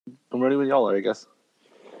I'm ready when y'all are, I guess.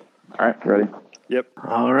 All right, ready? Yep.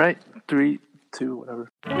 All right. 3, 2, whatever.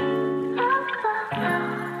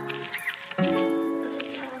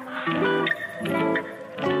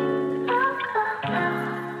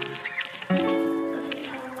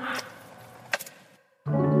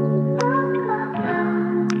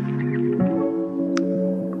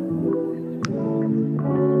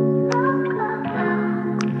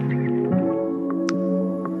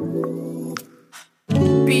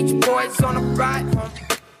 Beach boys on a ride home.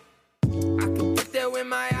 I can get there with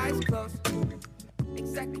my eyes closed.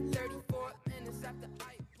 Exactly 34 minutes after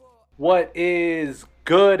I pull. What is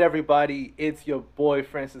good, everybody? It's your boy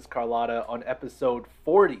Francis Carlotta on episode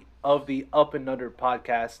 40 of the Up and Under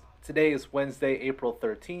podcast. Today is Wednesday, April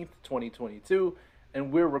 13th, 2022,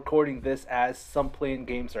 and we're recording this as some play-in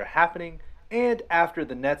games are happening and after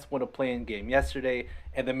the Nets won a play-in game yesterday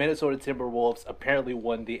and the Minnesota Timberwolves apparently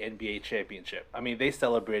won the NBA championship. I mean, they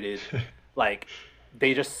celebrated like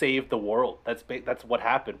they just saved the world. That's what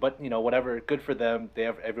happened. But, you know, whatever, good for them. They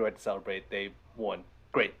have every right to celebrate. They won.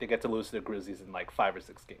 Great. They get to lose to the Grizzlies in like 5 or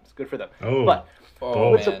 6 games. Good for them. Oh, but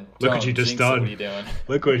man. Look what you just done. What are you doing?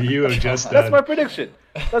 Look what you have just done. That's my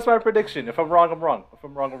prediction. If I'm wrong, I'm wrong. If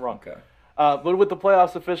I'm wrong, I'm wrong. Okay. But with the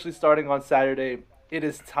playoffs officially starting on Saturday, it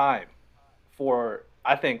is time for,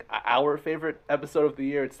 I think, our favorite episode of the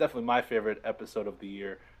year. It's definitely my favorite episode of the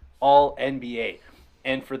year, All NBA.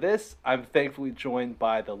 And for this, I'm thankfully joined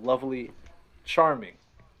by the lovely, charming,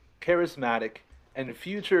 charismatic, and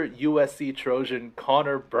future USC Trojan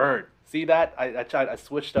Connor Byrne. See that? I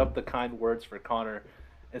switched up the kind words for Connor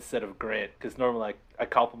instead of Grant, because normally I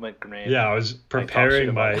compliment Grant. Yeah, I was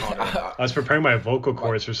preparing my vocal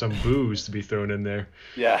cords for some booze to be thrown in there.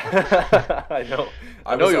 Yeah, I know.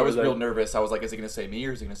 I was real nervous. I was like, is he going to say me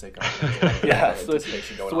or is he going to say Connor? Yeah,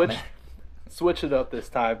 switch it up this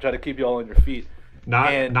time. Try to keep you all on your feet.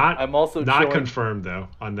 I'm also not confirmed though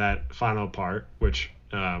on that final part, which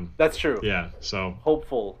that's true. Yeah, so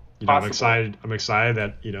hopeful. I'm excited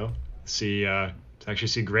that to actually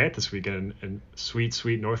see Grant this weekend in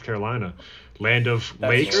sweet North Carolina, land of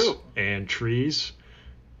lakes and trees,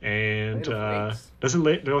 and doesn't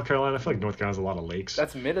North Carolina? I feel like North Carolina has a lot of lakes.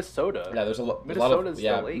 That's Minnesota. Yeah, there's a lot of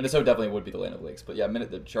Minnesota definitely would be the land of lakes, but yeah,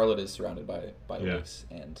 Charlotte is surrounded by lakes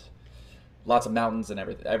and lots of mountains and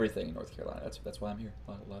everything in North Carolina. That's why I'm here.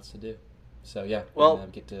 Lots to do. So yeah, we'll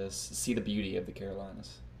get to see the beauty of the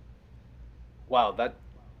Carolinas. Wow,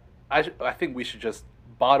 I think we should just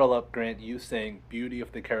bottle up Grant you saying beauty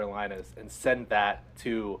of the Carolinas and send that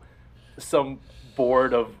to some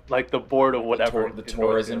board of whatever the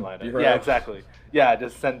tourism bureau. Yeah, exactly. Yeah,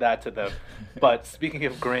 just send that to them. But speaking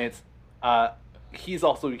of Grant, he's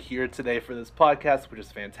also here today for this podcast, which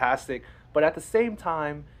is fantastic. But at the same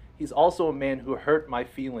time, he's also a man who hurt my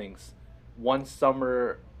feelings one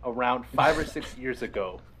summer around 5 or 6 years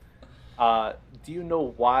ago. Do you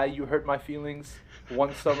know why you hurt my feelings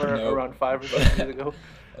one summer around 5 or 6 years ago?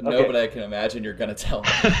 No, okay. But I can imagine you're going to tell me.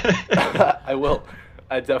 I will.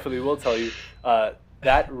 I definitely will tell you.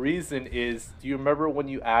 That reason is, do you remember when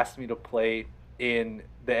you asked me to play in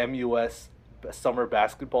the MUS Summer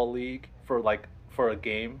Basketball League for a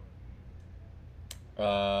game?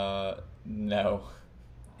 No.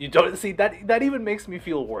 You don't see that even makes me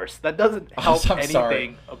feel worse. That doesn't help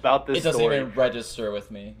anything about this story. It doesn't even register with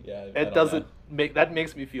me. Yeah. It doesn't that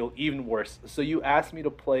makes me feel even worse. So you asked me to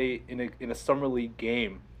play in a summer league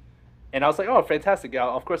game, and I was like, "Oh, fantastic! Yeah,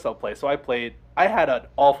 of course I'll play." So I played. I had an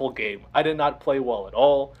awful game. I did not play well at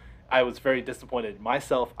all. I was very disappointed in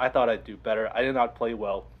myself. I thought I'd do better. I did not play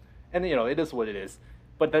well, and it is what it is.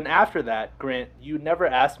 But then after that, Grant, you never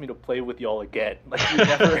asked me to play with y'all again. Like you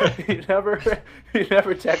never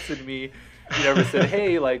texted me. You never said,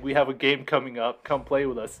 "Hey, like we have a game coming up. Come play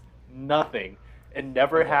with us." Nothing. It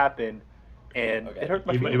never happened, and it hurt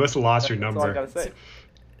my feelings. You must have lost your number. That's all I gotta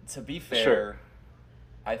say. To be fair, sure.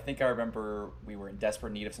 I think I remember we were in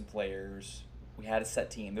desperate need of some players. We had a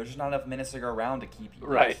set team. There's just not enough minutes to go around to keep you.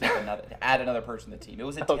 Right. To add another person to the team. It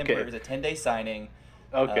was a It was a 10-day signing.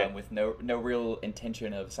 Okay. With no real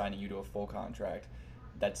intention of signing you to a full contract.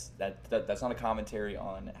 That's not a commentary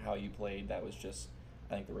on how you played. That was just,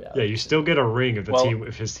 I think, the reality. Yeah, you still get a ring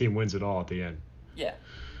if his team wins it all at the end. Yeah,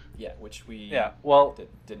 which we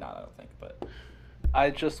did not, I don't think. But I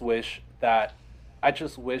just wish that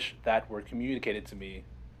were communicated to me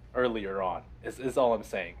earlier on. Is all I'm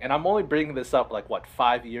saying. And I'm only bringing this up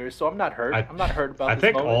 5 years, so I'm not hurt. I'm not hurt about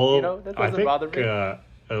this moment. That doesn't bother me.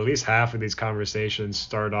 At least half of these conversations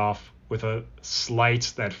start off with a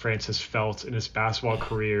slight that Francis felt in his basketball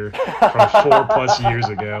career from 4+ years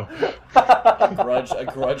ago. A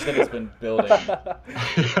grudge that has been building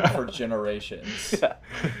for generations.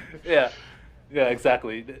 Yeah,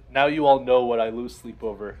 exactly. Now you all know what I lose sleep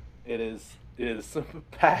over. It is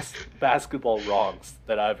past basketball wrongs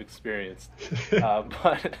that I've experienced.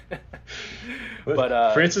 But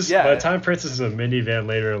Francis, by the time Francis is a minivan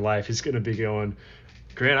later in life, he's going to be going,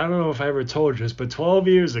 Grant, I don't know if I ever told you this, but 12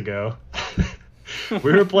 years ago,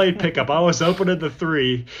 we were playing pickup. I was opening the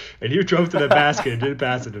three, and you drove to the basket and didn't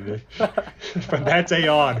pass it to me. From that day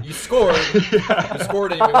on. You scored. Yeah. You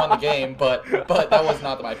scored and you won the game, but that was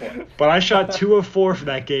not my point. But I shot 2 of 4 for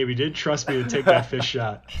that game. You didn't trust me to take that fifth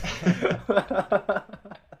shot.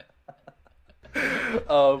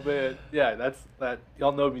 Oh, man. Yeah, that.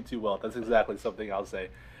 Y'all know me too well. That's exactly something I'll say.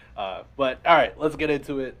 But, all right, let's get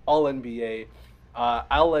into it. All NBA.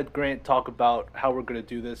 I'll let Grant talk about how we're going to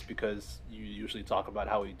do this because you usually talk about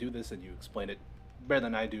how we do this and you explain it better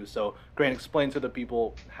than I do. So, Grant, explain to the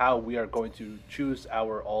people how we are going to choose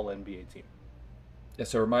our All-NBA team. Yeah,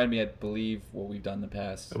 so remind me, I believe, what we've done in the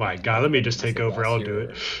past. Oh my God, let me just take over. I'll do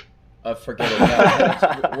it. Forget it.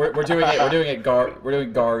 Yeah, we're doing it. We're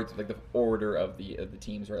doing guards, like the order of the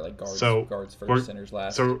teams, right? Like guards first, centers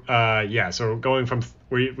last. So So going from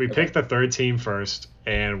we pick the third team first,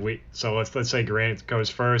 and let's say Grant goes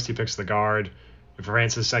first. He picks the guard. If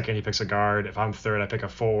Francis is second, he picks a guard. If I'm third, I pick a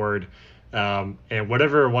forward. And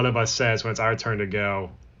whatever one of us says when it's our turn to go,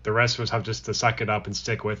 the rest of us have just to suck it up and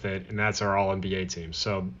stick with it, and that's our All NBA team.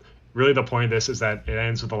 So really, the point of this is that it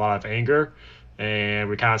ends with a lot of anger. And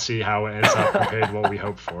we kind of see how it ends up compared to what we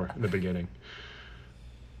hoped for in the beginning.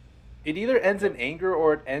 It either ends in anger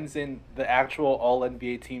or it ends in the actual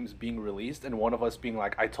All-NBA teams being released and one of us being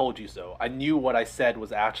like, I told you so. I knew what I said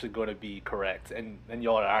was actually going to be correct. And then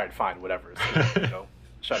y'all are, all right, fine, whatever. So,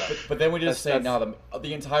 shut up. But then we just say, no,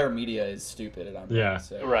 the entire media is stupid. And I'm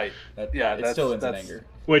so right. It still ends in anger.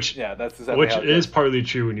 Which that's exactly which is partly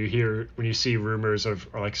true when you see rumors of,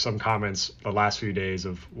 or like some comments the last few days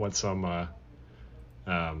of what some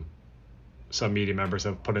media members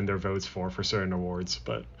have put in their votes for certain awards,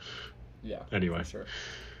 but anyway. For sure.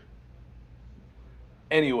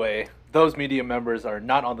 Anyway, those media members are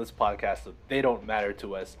not on this podcast, so they don't matter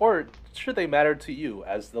to us, or should they matter to you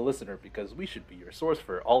as the listener? Because we should be your source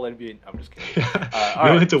for all NBA. I'm just kidding. We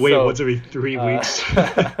don't have to wait once every 3 weeks.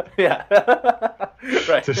 Yeah,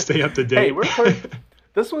 right. To stay up to date.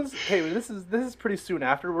 Hey, this is pretty soon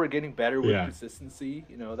after. We're getting better with consistency.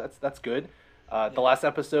 That's good. The last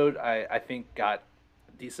episode, I think, got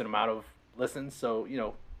a decent amount of listens, so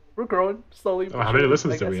we're growing slowly. How many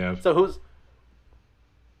listens do we have? So who's?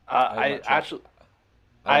 I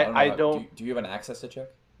don't. Do you have an access to check?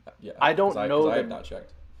 Yeah. I don't know. I have not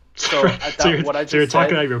checked. So you're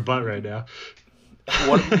talking out of your butt right now.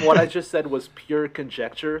 What I just said was pure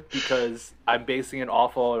conjecture because I'm basing it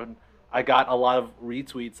off on. I got a lot of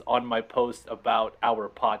retweets on my post about our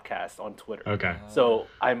podcast on Twitter. Okay. So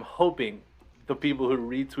I'm hoping the people who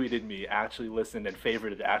retweeted me actually listened and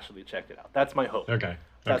favorited it, actually checked it out. That's my hope. Okay.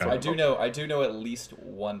 That's I do know at least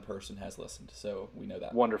one person has listened, so we know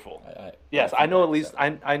that. Wonderful. Yes, I know at least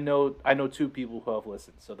I know 2 people who have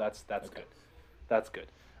listened, so that's okay. Good. That's good.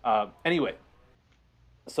 Anyway,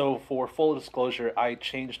 so for full disclosure, I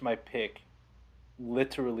changed my pick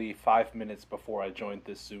literally 5 minutes before I joined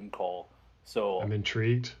this Zoom call. So I'm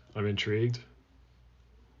intrigued. I'm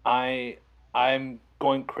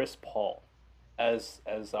going Chris Paul as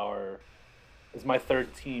my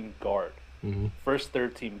third team guard. Mm-hmm. First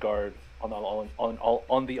third team guard on the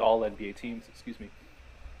all NBA teams. Excuse me.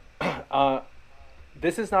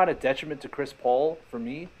 This is not a detriment to Chris Paul for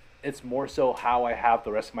me. It's more so how I have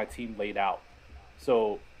the rest of my team laid out.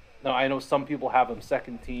 So now I know some people have him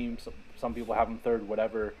second team, some people have him third,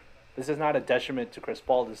 whatever. This is not a detriment to Chris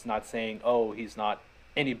Paul. This is not saying, oh, he's not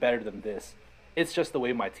any better than this. It's just the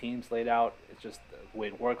way my team's laid out. It's just the way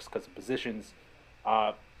it works because of positions.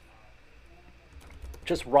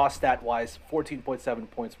 Just raw stat-wise, 14.7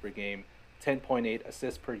 points per game, 10.8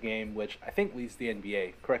 assists per game, which I think leads the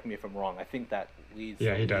NBA. Correct me if I'm wrong. I think that leads.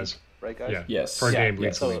 Yeah, he does. Right, guys? Yeah. Yes. Per game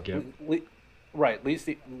leads the league. Yeah. Right, leads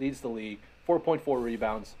the league. 4.4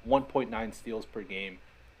 rebounds, 1.9 steals per game.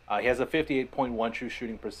 He has a 58.1 true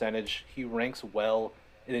shooting percentage. He ranks well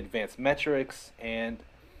in advanced metrics, and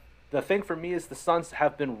the thing for me is the Suns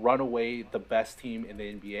have been runaway the best team in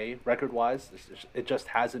the NBA record-wise. It just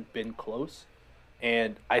hasn't been close.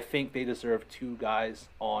 And I think they deserve 2 guys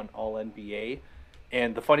on All-NBA.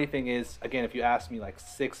 And the funny thing is, again, if you asked me like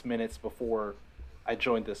 6 minutes before I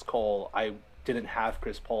joined this call, I didn't have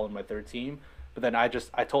Chris Paul in my third team. But then I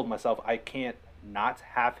told myself I can't not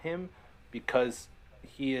have him because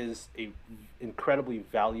he is a incredibly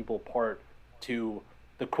valuable part to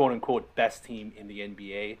the quote unquote best team in the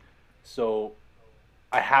NBA. So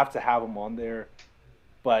I have to have him on there.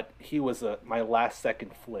 But he was my last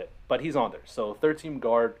second flip. But he's on there. So third team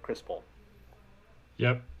guard, Chris Paul.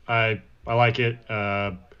 Yep, I like it.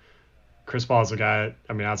 Chris Paul is a guy,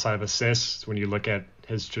 I mean, outside of assists, when you look at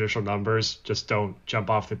his traditional numbers, just don't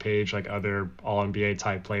jump off the page like other All-NBA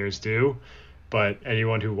type players do. But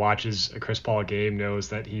anyone who watches a Chris Paul game knows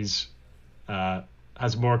that he's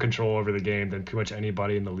has more control over the game than pretty much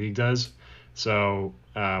anybody in the league does. So,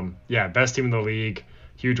 best team in the league,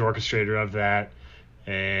 huge orchestrator of that.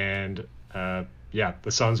 And the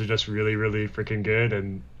Suns are just really, really freaking good,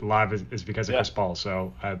 and a lot of it is because of Chris Paul.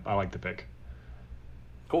 So I like the pick.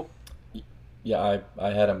 Cool. Yeah, I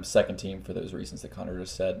had him second team for those reasons that Connor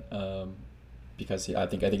just said. Because I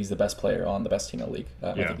think he's the best player on the best team in the league.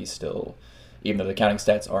 I think he's still, even though the counting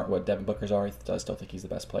stats aren't what Devin Booker's are, I still think he's the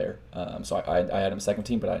best player. So I had him second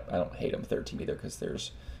team, but I don't hate him third team either, because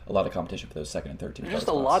there's a lot of competition for those second and third team. There's just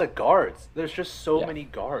a lot of guards. There's just so many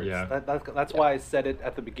guards. Yeah. That's why I said it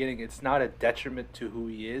at the beginning. It's not a detriment to who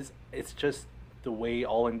he is. It's just the way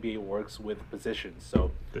all NBA works with positions.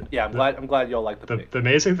 So I'm glad y'all like the pick. The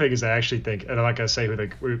amazing thing is I actually think, and I'm not gonna say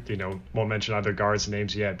won't mention other guards'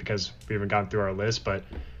 names yet because we haven't gotten through our list, but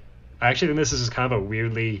I actually think this is kind of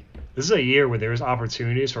this is a year where there's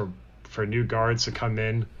opportunities for new guards to come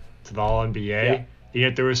in to the All NBA. Yeah.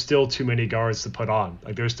 Yet there was still too many guards to put on.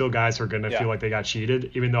 Like there's still guys who are gonna feel like they got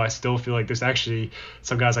cheated, even though I still feel like there's actually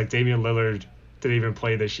some guys like Damian Lillard didn't even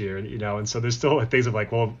play this year, and so there's still things of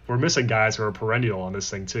like, well, we're missing guys who are perennial on this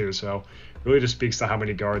thing too. So it really just speaks to how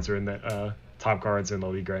many guards are in the top guards in the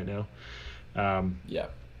league right now.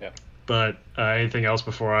 But anything else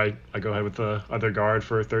before I go ahead with the other guard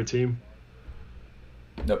for third team?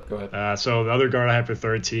 Nope, go ahead. So the other guard I have for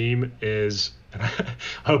third team is, I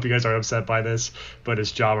hope you guys aren't upset by this, but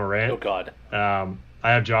it's Ja Morant. Oh, God. I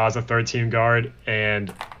have Ja as a third team guard,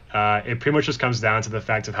 and it pretty much just comes down to the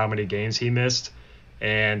fact of how many games he missed.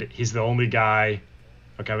 And he's the only guy.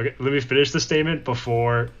 Okay, let me finish the statement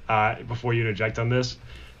before you interject on this.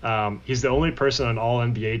 He's the only person on an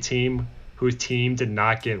All-NBA team whose team did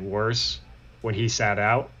not get worse when he sat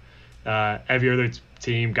out. Every other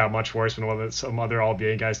team got much worse than some other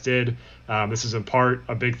All-NBA guys did. This is in part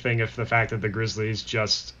a big thing of the fact that the Grizzlies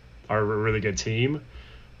just are a really good team.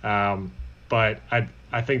 But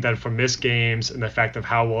I think that from missed games and the fact of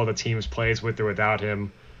how well the teams plays with or without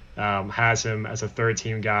him, has him as a third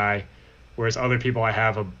team guy, whereas other people I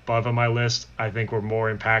have above on my list I think were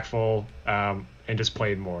more impactful and just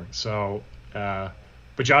played more. So,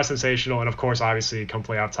 but Ja's sensational, and of course, obviously, come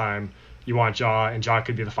playoff time, you want Ja, and Ja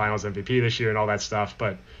could be the Finals MVP this year and all that stuff.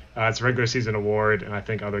 But it's a regular season award, and I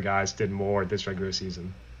think other guys did more this regular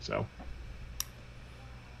season. So,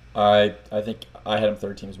 I think I had him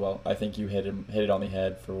third team as well. I think you hit it on the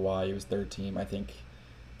head for why he was third team.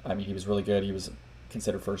 I mean, he was really good. He was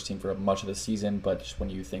considered first team for much of the season, but just when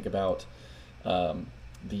you think about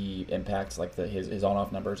the impacts, like his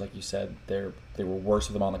on-off numbers, like you said, they were worse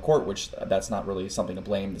with him on the court, which that's not really something to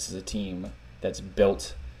blame. This is a team that's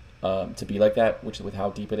built to be like that, which with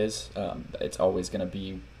how deep it is, it's always going to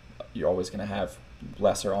be, you're always going to have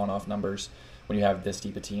lesser on-off numbers when you have this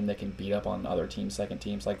deep a team that can beat up on other teams, second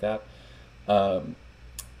teams like that. And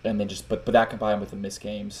then but that combined with the missed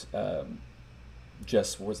games,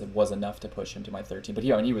 just was enough to push him to my third team. But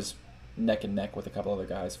he was neck and neck with a couple other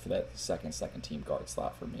guys for that second team guard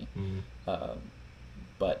slot for me. Mm-hmm.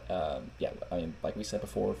 I mean, like we said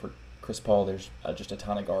before, for Chris Paul, there's just a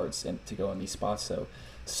ton of guards to go in these spots, so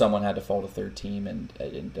someone had to fall to third team, and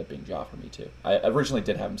it ended up being Ja for me too. I originally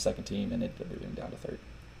did have him second team, and it ended up moving down to third.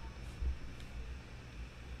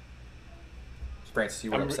 Francis,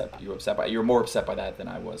 you were more upset by that than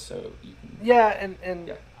I was, so you can. Yeah,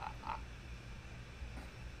 and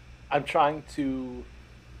I'm trying to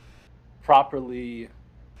properly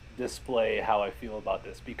display how I feel about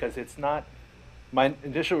this, because it's not. My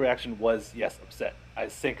initial reaction was, yes, upset. I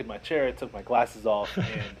sank in my chair, I took my glasses off,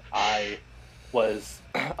 and I was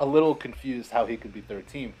a little confused how he could be third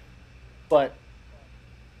team. But,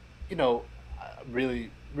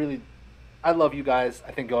 really, really, I love you guys.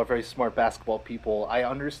 I think y'all are very smart basketball people. I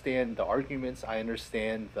understand the arguments. I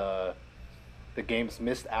understand the game's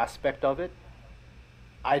missed aspect of it.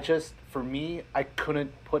 For me, I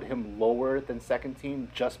couldn't put him lower than second team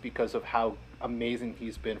just because of how amazing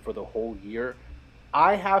he's been for the whole year.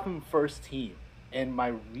 I have him first team, and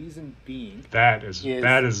my reason being that's big.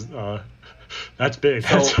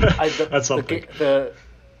 So that's something.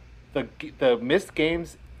 The missed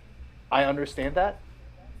games, I understand that.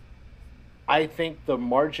 I think the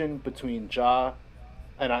margin between Ja,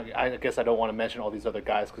 and I guess I don't want to mention all these other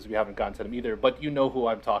guys because we haven't gotten to them either, but you know who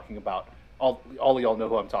I'm talking about. All of y'all know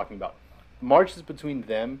who I'm talking about. Margins between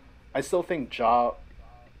them, I still think Ja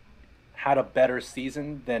had a better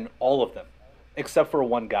season than all of them, except for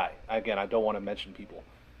one guy. Again, I don't want to mention people.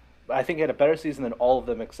 But I think he had a better season than all of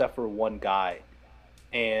them except for one guy.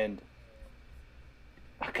 And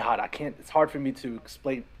God, I can't. It's hard for me to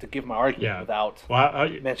explain, to give my argument without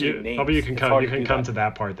mentioning names. Probably you can come to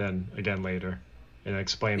that part then again later, and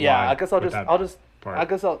explain why. Yeah, I guess I'll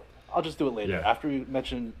just do it later after we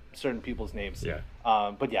mention certain people's names. Yeah.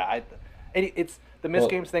 But yeah, it's the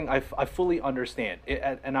missed games thing. I fully understand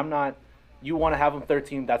it, and I'm not. You want to have him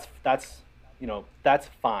 13? That's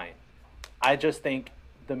fine. I just think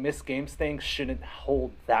the missed games thing shouldn't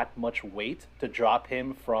hold that much weight to drop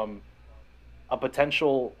him from a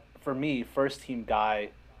potential, for me, first team guy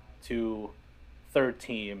to third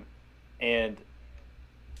team, and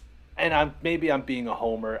I'm being a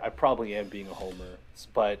homer. I probably am being a homer,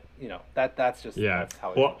 but that's just that's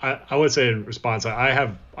how. Well, I would say in response,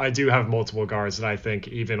 I do have multiple guards that I think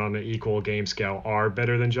even on an equal game scale are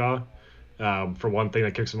better than Ja. For one thing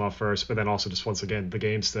that kicks him off first, but then also just once again the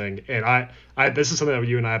games thing. And I this is something that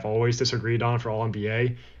you and I have always disagreed on for All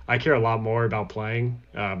NBA. I care a lot more about playing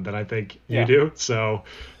than I think you do. So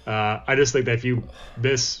I just think that if you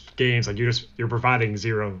miss games, like you're providing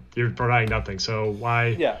zero, you're providing nothing. So why?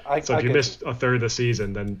 Yeah. If you missed a third of the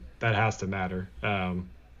season, then that has to matter.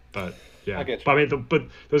 But yeah. I get you. But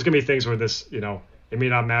there's gonna be things where this, it may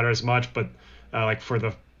not matter as much. But like for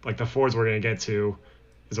the forwards we're gonna get to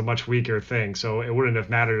is a much weaker thing. So it wouldn't have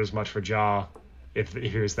mattered as much for Ja if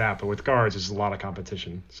he was that. But with guards, there's a lot of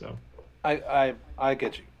competition. So I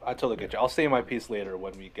get you. I totally get you. I'll say my piece later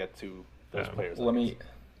when we get to those players. Let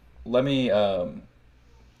me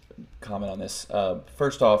comment on this.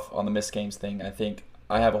 First off, on the missed games thing, I think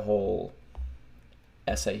I have a whole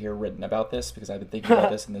essay here written about this because I've been thinking about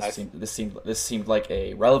this, and this seemed like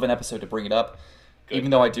a relevant episode to bring it up. Good. Even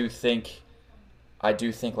though I do think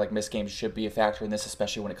like missed games should be a factor in this,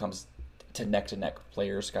 especially when it comes to neck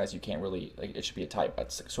players, guys. You can't really it should be a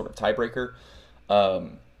sort of tiebreaker.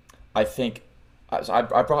 I think. So I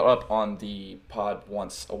brought up on the pod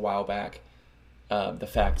once a while back the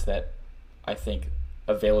fact that I think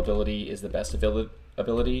availability is the best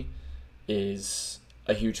ability is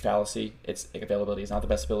a huge fallacy. It's like availability is not the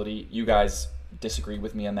best ability. You guys disagreed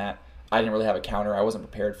with me on that. I didn't really have a counter. I wasn't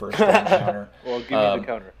prepared for a strong counter. Well, give me the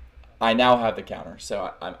counter. I now have the counter.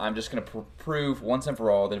 So I'm just going to prove once and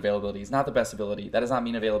for all that availability is not the best ability. That does not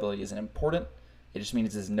mean availability isn't important. It just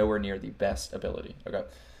means it's nowhere near the best ability. Okay.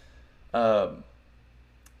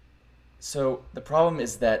 So the problem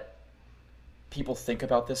is that people think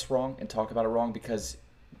about this wrong and talk about it wrong because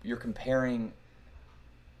you're comparing,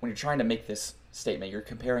 when you're trying to make this statement, you're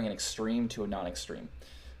comparing an extreme to a non-extreme.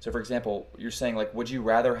 So for example, you're saying like, would you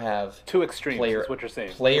rather have two extremes? Is what you're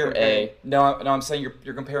saying. Player A. No, I'm saying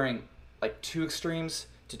you're comparing like two extremes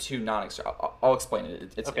to two non-extremes. I'll explain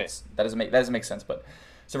it. Okay. That doesn't make sense. But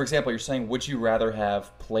so for example, you're saying, would you rather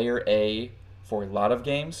have player A for a lot of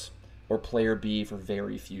games or player B for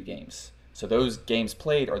very few games? So those games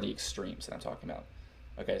played are the extremes that I'm talking about.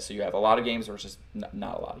 Okay, so you have a lot of games versus not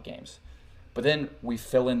a lot of games. But then we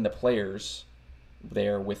fill in the players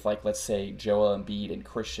there with, like, let's say Joel Embiid and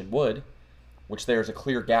Christian Wood, which there's a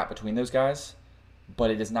clear gap between those guys, but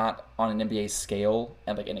it is not on an NBA scale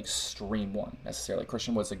and like an extreme one necessarily.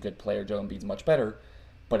 Christian Wood's a good player, Joel Embiid's much better,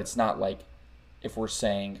 but it's not like if we're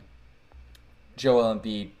saying Joel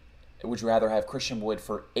Embiid, would you rather have Christian Wood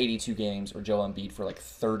for 82 games or Joel Embiid for like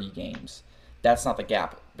 30 games? That's not the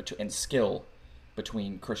gap in skill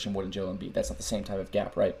between Christian Wood and Joel Embiid. That's not the same type of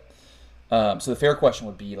gap, right? So the fair question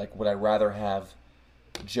would be, like, would I rather have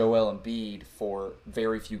Joel Embiid for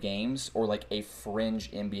very few games or like a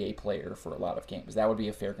fringe NBA player for a lot of games? That would be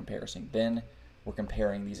a fair comparison. Then we're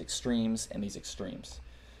comparing these extremes and these extremes.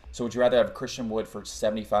 So would you rather have Christian Wood for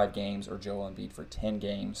 75 games or Joel Embiid for 10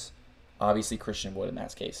 games? Obviously Christian Wood in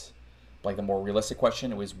that case. Like, the more realistic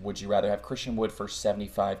question was, would you rather have Christian Wood for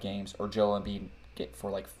 75 games or Joel Embiid get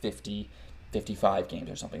for like 50, 55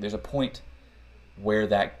 games or something? There's a point where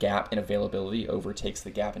that gap in availability overtakes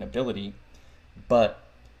the gap in ability, but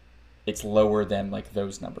it's lower than like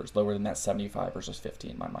those numbers, lower than that 75 versus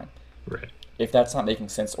 50 in my mind. Right. If that's not making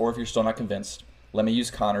sense, or if you're still not convinced, let me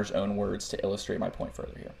use Connor's own words to illustrate my point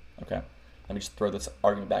further here. Okay? Let me just throw this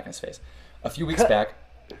argument back in his face. A few weeks back,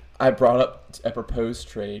 I brought up a proposed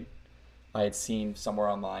trade I had seen somewhere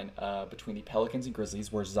online between the Pelicans and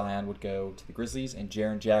Grizzlies, where Zion would go to the Grizzlies and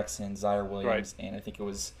Jaren Jackson, Zaire Williams, and I think it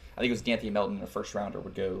was D'Anthony Melton, a first rounder,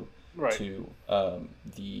 would go to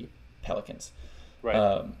the Pelicans.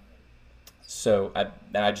 Right. So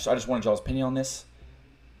I just wanted y'all's opinion on this.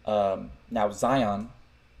 Now Zion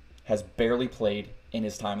has barely played in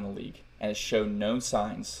his time in the league and has shown no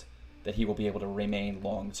signs that he will be able to remain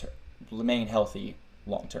healthy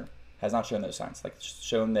long term. Has not shown those signs. Like,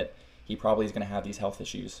 shown that he probably is going to have these health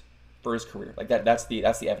issues for his career. Like that's the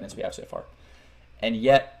evidence we have so far. And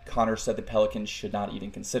yet Connor said the Pelicans should not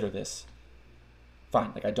even consider this.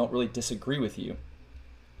 Fine, like I don't really disagree with you,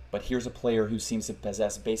 but here's a player who seems to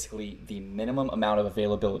possess basically the minimum amount of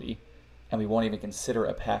availability, and we won't even consider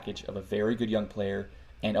a package of a very good young player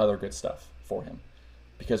and other good stuff for him.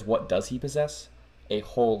 Because what does he possess? A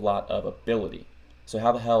whole lot of ability. So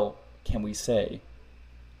how the hell can we say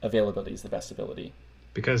availability is the best ability?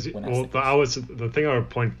 Because the thing I would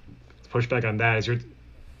push back on that is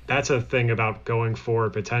that's a thing about going for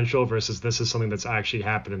potential versus this is something that's actually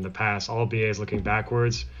happened in the past. All BA is looking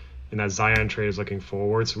backwards, and that Zion trade is looking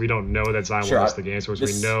forward. So we don't know that Zion will miss the games, whereas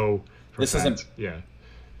we know for this fact.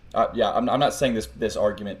 I'm not saying this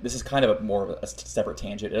argument. This is kind of more of a separate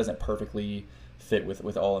tangent. It doesn't perfectly fit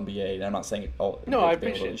with all NBA. And I'm not saying I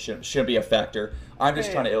appreciate it. Shouldn't be a factor. I'm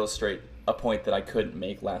just trying to illustrate a point that I couldn't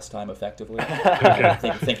make last time effectively.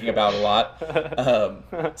 Thinking about a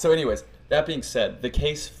lot. So anyways, that being said, the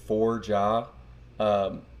case for Ja,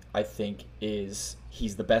 I think is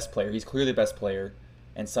he's the best player. He's clearly the best player,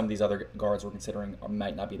 and some of these other guards we're considering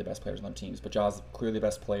might not be the best players on their teams. But Ja's clearly the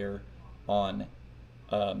best player on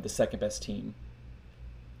the second best team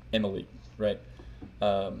in the league, right?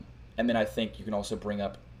 And then I think you can also bring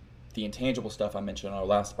up the intangible stuff I mentioned on our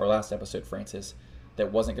last episode, Francis, that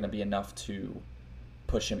wasn't going to be enough to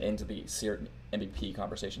push him into the MVP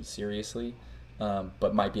conversation seriously,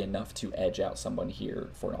 but might be enough to edge out someone here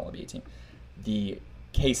for an All-NBA team. The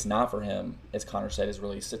case not for him, as Connor said, is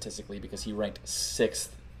really statistically because he ranked 6th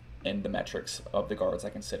in the metrics of the guards I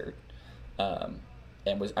considered,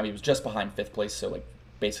 and was just behind 5th place, so like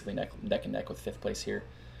basically neck and neck with 5th place here.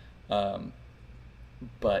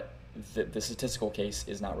 But the statistical case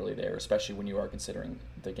is not really there, especially when you are considering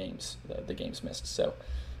the games missed. So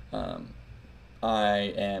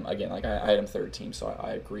I am, again, like I had him 3rd team, so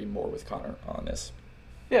I agree more with Connor on this.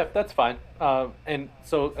 Yeah, that's fine. And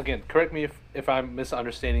so again, correct me if I'm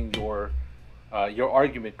misunderstanding your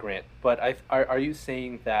argument, Grant. But are you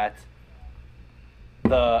saying that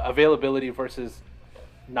the availability versus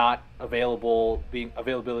not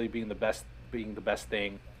availability being the best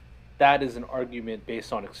thing, that is an argument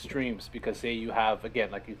based on extremes? Because say you have, again,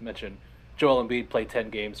 like you've mentioned, Joel Embiid played 10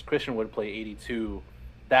 games, Christian Wood play 82.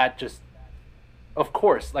 That just, of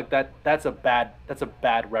course, like that's a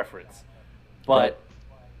bad reference. But Right.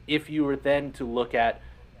 If you were then to look at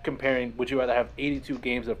comparing, would you rather have 82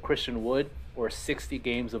 games of Christian Wood or 60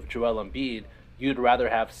 games of Joel Embiid? You'd rather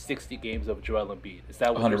have 60 games of Joel Embiid. Is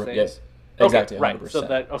that what you're saying? Yes, exactly. Okay, 100%.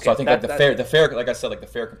 right. So I think that the fair, like I said, like the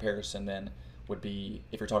fair comparison then would be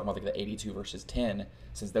if you're talking about like the 82 versus 10,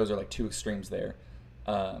 since those are like two extremes there.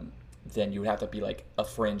 Then you would have to be like a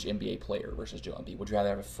fringe NBA player versus Joel Embiid. Would you rather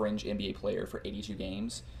have a fringe NBA player for 82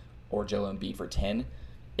 games or Joel Embiid for 10?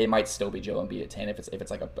 It might still be Joel Embiid at 10 if it's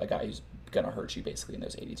like a guy who's gonna hurt you basically in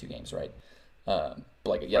those 82 games, right? But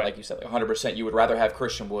like like you said, like 100%, you would rather have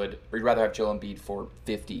Christian Wood, or you'd rather have Joel Embiid for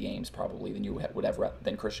 50 games probably than you would have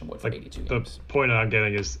than Christian Wood for 82 games. The point I'm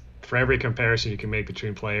getting is for every comparison you can make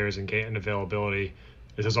between players and availability,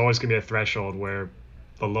 there's always gonna be a threshold where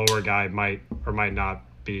the lower guy might or might not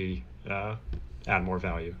be add more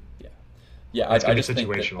value. Yeah. I just think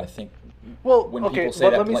well, when okay, people say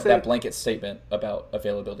let me say that blanket statement about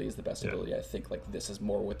availability is the best ability, I think like this is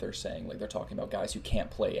more what they're saying. Like they're talking about guys who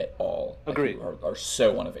can't play at all. Agreed. Like, who are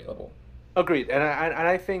so unavailable. Agreed. And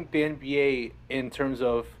I think the NBA, in terms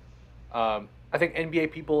of, I think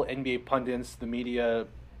NBA people, NBA pundits, the media,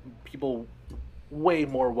 people way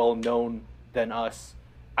more well known than us,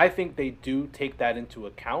 I think they do take that into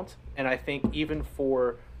account. And I think even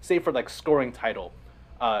for, say for like scoring title,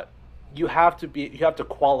 you have to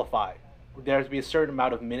qualify. There has to be a certain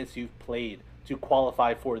amount of minutes you've played to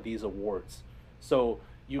qualify for these awards. So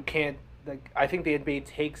you can't, like, I think the NBA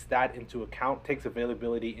takes that into account, takes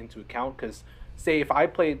availability into account, because say if I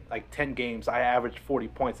played like 10 games, I averaged 40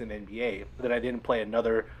 points in the NBA, but then I didn't play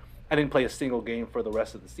a single game for the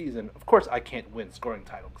rest of the season. Of course I can't win scoring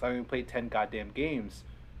title because I only played 10 goddamn games.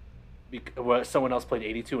 Because someone else played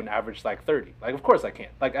 82 and averaged like 30. Like, of course I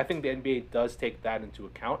can't. Like, I think the NBA does take that into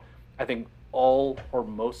account. I think all or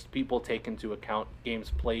most people take into account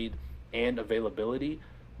games played and availability.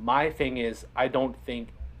 My thing is, I don't think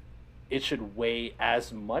it should weigh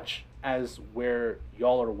as much as where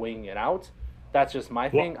y'all are weighing it out. That's just my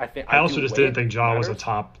thing. I also just didn't think Ja was a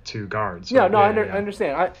top 2 guard. So, I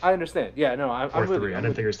understand. I understand. Yeah, no, I'm or with 3. you. I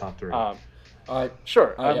didn't think he was top 3.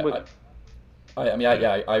 Sure.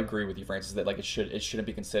 I agree with you, Francis, that like it shouldn't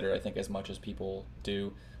be considered, I think, as much as people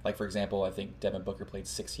do. Like, for example, I think Devin Booker played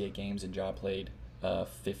 68 games and Ja played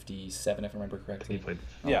 57, if I remember correctly. He played.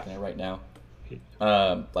 I'm looking at it right now.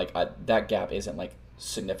 That gap isn't like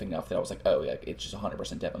significant enough that I was like, oh yeah, it's just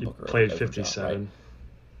 100% Devin Booker. Played over 57. Ja, right?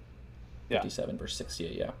 57 versus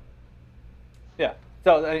 68, yeah. Yeah.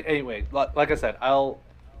 So anyway, like I said,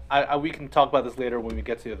 we can talk about this later when we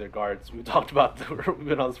get to the other guards. We've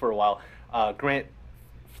been on this for a while. Grant,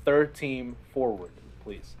 third team forward,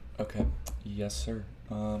 please. Okay. Yes, sir.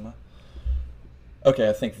 Okay,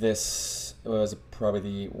 I think this was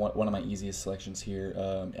probably one of my easiest selections here.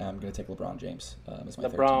 I'm going to take LeBron James as my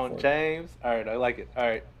third team forward. LeBron James? All right, I like it. All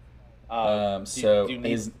right. So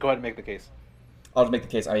go ahead and make the case. I'll just make the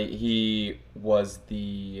case. He was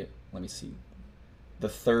the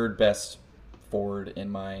third best forward in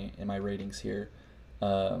my ratings here.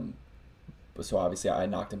 So obviously I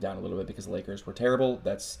knocked him down a little bit because the Lakers were terrible.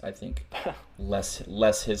 That's, I think,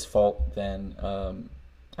 less his fault than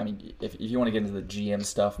I mean, if you want to get into the GM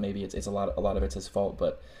stuff, maybe it's a lot of it's his fault,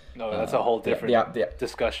 but no, that's a whole different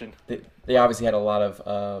discussion. They obviously had a lot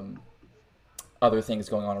of other things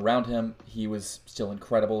going on around him. He was still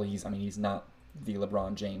incredible. He's not the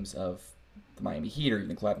LeBron James of the Miami Heat or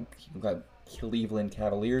even Cleveland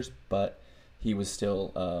Cavaliers, but he was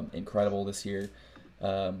still incredible this year.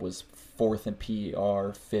 Was 4th in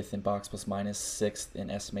PER, 5th in box plus minus, 6th in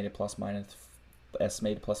estimated plus minus,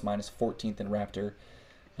 14th in Raptor,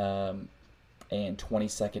 and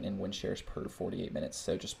 22nd in win shares per 48 minutes.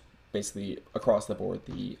 So just basically across the board,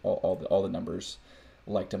 all the numbers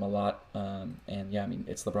liked him a lot. And yeah, I mean,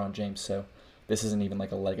 it's LeBron James, so this isn't even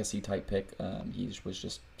like a legacy type pick. He was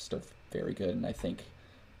just still very good, and I think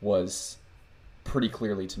was pretty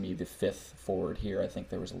clearly to me the 5th forward here. I think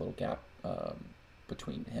there was a little gap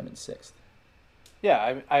between him and 6th.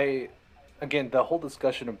 Yeah, I again, the whole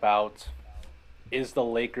discussion about is the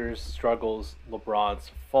Lakers' struggles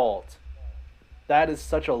LeBron's fault? That is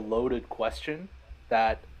such a loaded question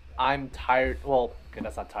that I'm tired. Well, okay,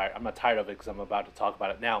 that's not tired. I'm not tired of it because I'm about to talk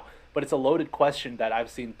about it now. But it's a loaded question that I've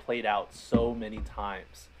seen played out so many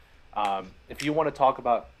times. If you want to talk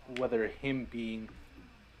about whether him being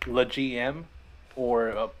the GM or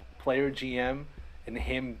a player GM and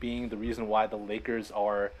him being the reason why the Lakers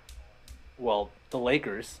are, well, the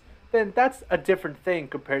Lakers, then that's a different thing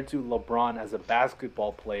compared to LeBron as a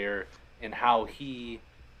basketball player and how he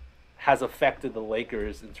has affected the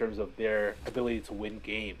Lakers in terms of their ability to win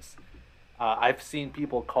games. I've seen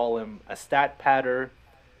people call him a stat padder.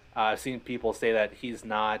 I've seen people say that he's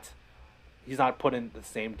not putting the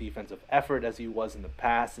same defensive effort as he was in the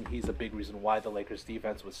past, and he's a big reason why the Lakers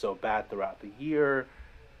defense was so bad throughout the year.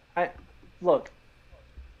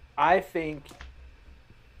 I think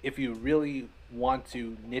if you really want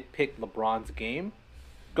to nitpick LeBron's game,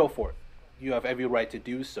 go for it. You have every right to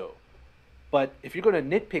do so. But if you're going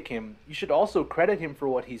to nitpick him, you should also credit him for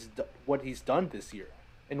what he's done this year.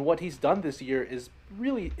 And what he's done this year is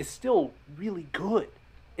still really good.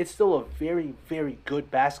 It's still a very, very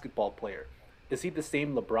good basketball player. Is he the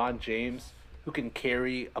same LeBron James who can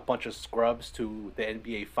carry a bunch of scrubs to the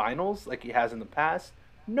NBA Finals like he has in the past?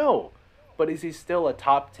 No. But is he still a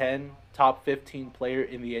top 10, top 15 player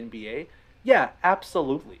in the NBA? Yeah,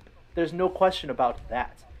 absolutely. There's no question about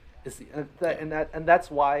that. And that's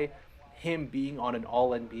why him being on an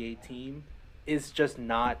all-NBA team is just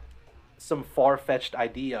not some far-fetched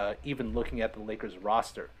idea, even looking at the Lakers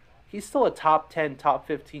roster. He's still a top 10, top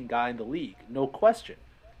 15 guy in the league, no question.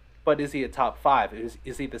 But is he a top 5?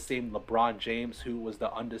 Is he the same LeBron James who was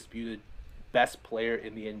the undisputed best player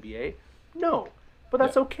in the NBA? No. But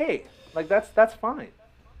that's okay. Like, that's fine.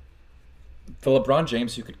 The LeBron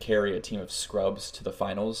James who could carry a team of scrubs to the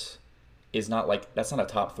finals is not like, that's not a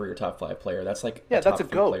top 3 or top 5 player. That's like a top 3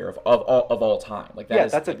 player of all time. Like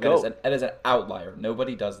that's a GOAT. That is an outlier.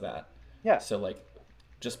 Nobody does that. Yeah. So like,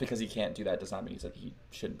 just because he can't do that does not mean that he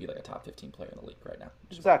shouldn't be like a top 15 player in the league right now.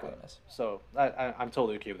 Exactly. So I'm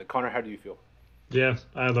totally okay with it. Connor, how do you feel? Yeah,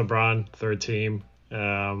 I have LeBron, third team.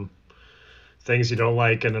 Things you don't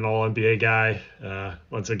like in an all-NBA guy.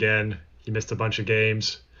 Once again, he missed a bunch of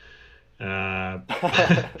games,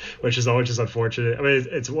 which is unfortunate. I mean,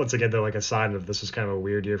 it's once again, though, like a sign of this was kind of a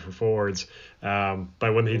weird year for forwards.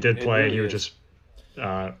 But when he did play, really he was just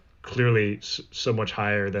clearly so much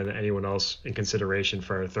higher than anyone else in consideration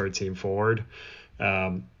for a third team forward.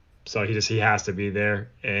 So he has to be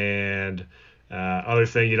there. And other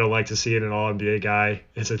thing you don't like to see in an all NBA guy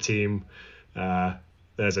is a team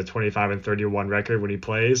that has a 25-31 record when he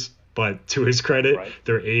plays. But to his credit, Right.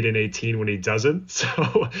 they're 8-18 when he doesn't.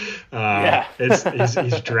 So Yeah.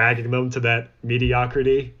 he's dragging them to that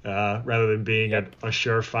mediocrity rather than being a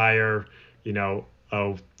surefire,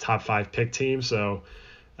 top 5 pick team. So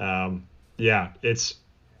it's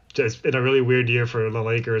just been a really weird year for the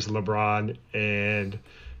Lakers, LeBron, and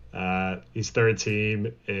he's third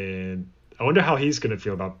team. And I wonder how he's going to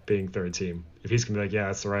feel about being third team. If he's going to be like, yeah,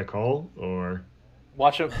 that's the right call, or...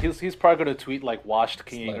 Watch him. He's probably going to tweet like "washed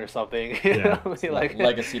king" or something. Like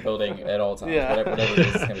legacy building at all times. Yeah. Whatever it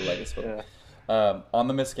is, it's going to be legacy building. Yeah. On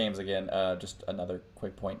the missed games again, just another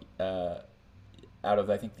quick point. Out of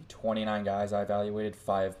I think the 29 guys I evaluated,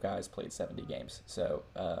 5 guys played 70 games. So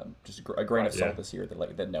just a grain of salt this year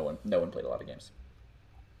that no one played a lot of games.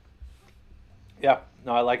 Yeah,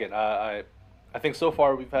 no, I like it. I think so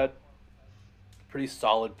far we've had pretty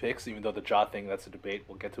solid picks, even though the jaw thing, that's a debate.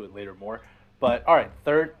 We'll get to it later more. But all right,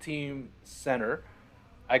 third team center.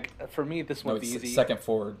 For me, this one's easy. Second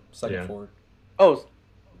forward. Forward. Oh,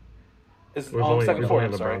 We've only second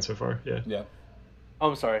forward. LeBron so far. Yeah. Yeah. Oh,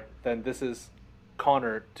 I'm sorry. Then this is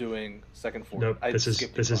Connor doing second forward. Nope. This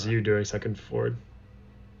is you doing second forward.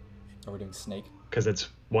 Are we doing snake? Because it's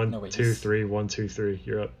 1, 2, 3, 1, 2, 3.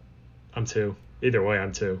 You're up. I'm 2. Either way,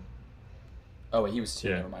 I'm 2. Oh wait, he was 2.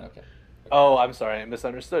 Yeah. Never mind. Okay. Oh, I'm sorry. I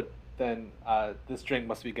misunderstood. Then this drink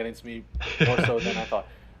must be getting to me more so than I thought.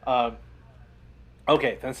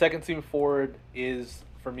 Okay, then second team forward is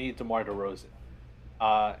for me DeMar DeRozan.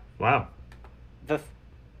 Wow. Was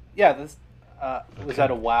that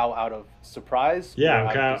a wow out of surprise? Yeah,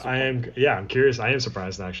 I'm curious. I am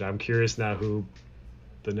surprised actually. I'm curious now who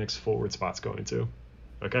the next forward spot's going to.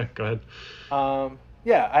 Okay, go ahead.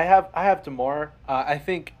 I have DeMar. I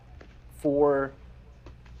think for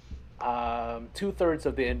 2/3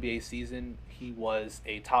 of the NBA season, he was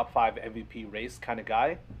a top 5 MVP race kind of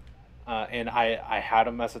guy. And I had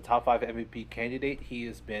him as a top 5 MVP candidate. He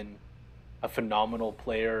has been a phenomenal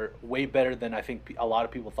player, way better than I think a lot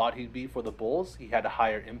of people thought he'd be for the Bulls. He had a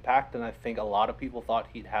higher impact than I think a lot of people thought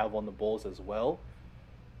he'd have on the Bulls as well.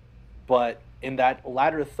 But in that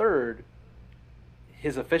latter third,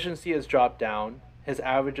 his efficiency has dropped down, his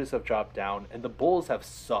averages have dropped down, and the Bulls have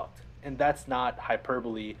sucked. And that's not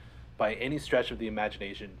hyperbole by any stretch of the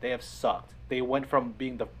imagination. They have sucked. They went from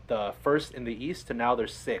being the first in the East to now they're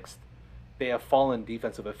 6th. They have fallen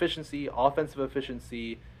defensive efficiency, offensive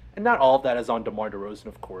efficiency, and not all of that is on DeMar DeRozan,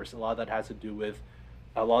 of course. A lot of that has to do with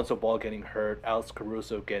Alonzo Ball getting hurt, Alex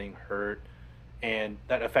Caruso getting hurt, and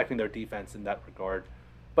that affecting their defense in that regard.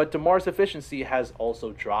 But DeMar's efficiency has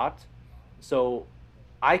also dropped, so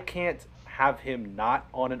I can't have him not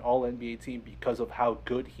on an All-NBA team because of how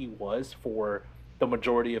good he was for the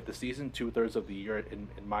majority of the season, 2/3 of the year in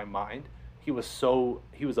my mind. He was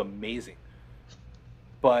amazing.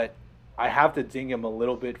 But I have to ding him a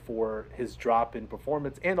little bit for his drop in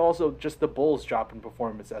performance, and also just the Bulls' drop in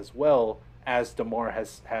performance as well, as DeMar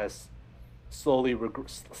has slowly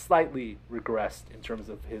slightly regressed in terms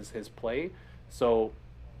of his play. So,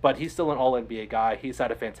 but he's still an All-NBA guy. He's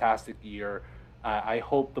had a fantastic year. I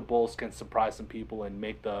hope the Bulls can surprise some people and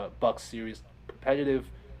make the Bucks series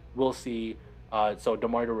competitive. We'll see. So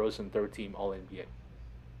DeMar DeRozan, third team All-NBA.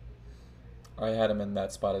 I had him in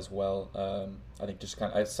that spot as well. I think just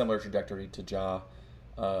kind of a similar trajectory to Ja,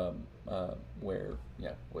 where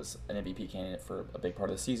was an MVP candidate for a big part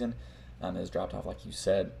of the season, has dropped off like you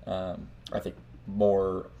said. I think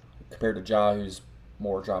more compared to Ja, who's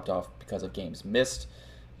more dropped off because of games missed.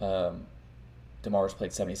 DeMar's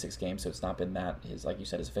played 76 games, so it's not been that. Like you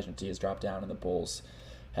said, his efficiency has dropped down, and the Bulls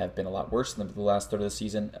have been a lot worse than the last third of the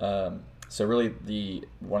season. So really,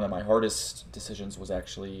 one of my hardest decisions was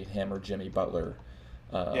actually him or Jimmy Butler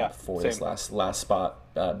for this last spot.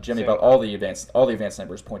 Jimmy Butler, all the advanced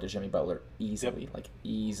numbers point to Jimmy Butler easily,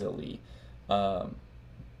 easily.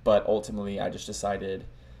 But ultimately, I just decided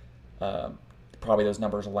probably those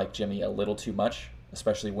numbers like Jimmy a little too much,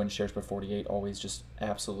 especially win shares per 48. Always just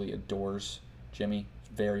absolutely adores Jimmy,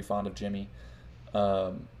 very fond of Jimmy.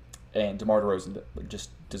 And DeMar DeRozan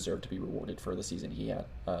just deserved to be rewarded for the season he had,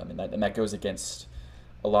 and that goes against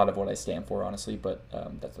a lot of what I stand for, honestly. But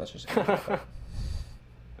that's just.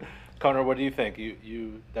 Connor, what do you think?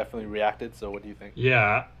 You definitely reacted. So what do you think?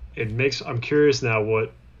 Yeah, I'm curious now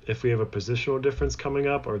if we have a positional difference coming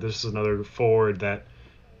up, or this is another forward that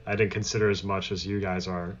I didn't consider as much as you guys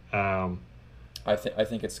are. I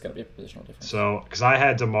think it's going to be a positional difference. So because I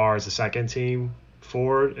had DeMar as a second team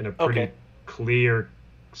forward and a pretty clear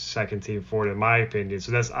second team forward in my opinion, so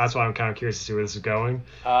that's why I'm kind of curious to see where this is going.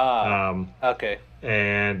 Okay.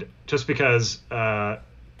 And just because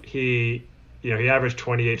he averaged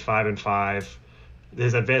 28, 5 and 5,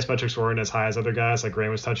 his advanced metrics weren't as high as other guys like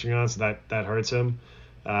Grant was touching on, so that hurts him.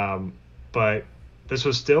 But this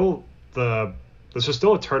was still a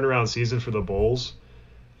turnaround season for the Bulls,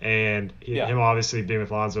 and him obviously being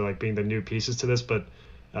with Lonzo, like being the new pieces to this. But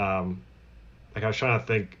like I was trying to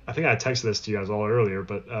think, I think I texted this to you guys all earlier,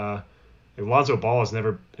 but Lonzo Ball has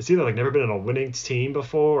never never been on a winning team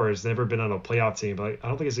before, or has never been on a playoff team. But I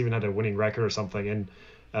don't think he's even had a winning record or something. And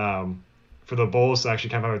for the Bulls to actually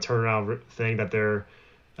kind of have a turnaround thing that they're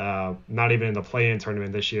not even in the play-in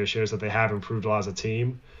tournament this year shows that they have improved a lot as a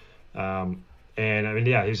team. And I mean,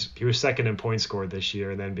 yeah, he was second in points scored this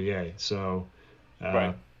year in the NBA. So,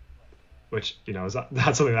 right. Which is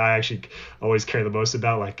not something that I actually always care the most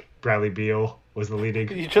about. Like Bradley Beal was the leading.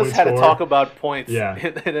 You just had to talk about points in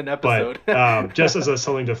an episode. But just as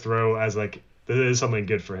something to throw as like this is something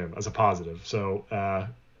good for him as a positive. So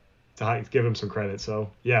to give him some credit. So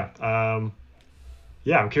I'm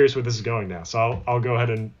curious where this is going now. So I'll go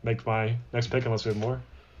ahead and make my next pick unless we have more.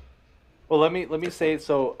 Well, let me say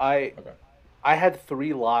so. I had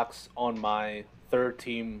 3 locks on my third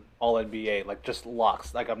team All-NBA, like just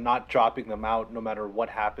locks. Like I'm not dropping them out no matter what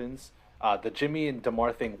happens. The Jimmy and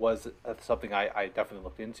DeMar thing was something I definitely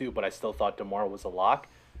looked into, but I still thought DeMar was a lock.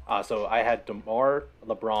 So I had DeMar,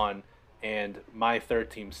 LeBron, and my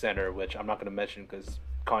third team center, which I'm not going to mention because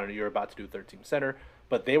Connor, you're about to do third team center,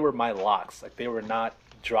 but they were my locks. Like they were not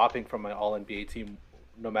dropping from my All-NBA team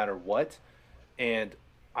no matter what. And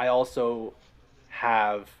I also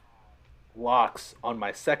have locks on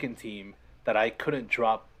my second team that I couldn't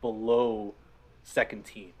drop below second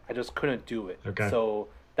team. I just couldn't do it. Okay. So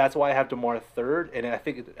that's why I have DeMar third, and I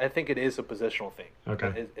think it is a positional thing.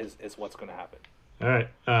 Okay. Is what's going to happen. All right.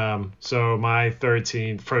 So my third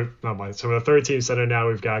team the third team center now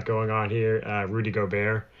we've got going on here, Rudy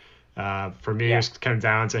Gobert. For me, it's come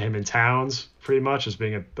down to him and Towns pretty much as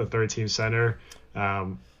being the third team center.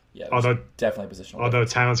 Although definitely positional. Although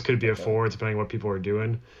Towns could be a forward depending on what people are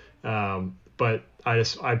doing. But I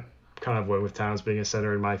kind of went with Towns being a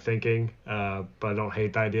center in my thinking. But I don't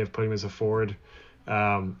hate the idea of putting him as a forward.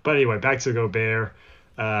 But anyway, back to Gobert.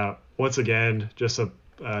 Once again, just a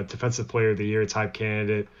defensive player of the year type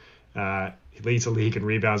candidate. He leads the league in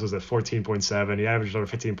rebounds, was at 14.7. He averaged over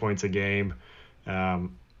 15 points a game.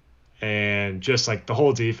 And just like the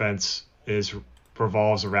whole defense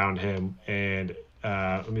revolves around him. And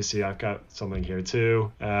let me see, I've got something here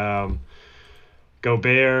too.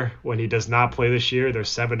 Gobert, when he does not play this year, they're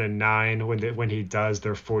 7-9. When he does,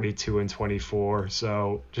 they're 42-24.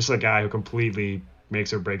 So just a guy who completely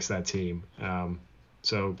makes or breaks that team. I'm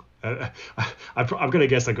gonna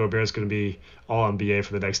guess that Gobert is gonna be all NBA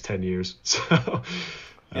for the next 10 years. So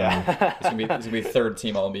it's gonna be third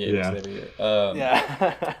team all NBA every year.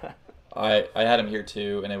 I had him here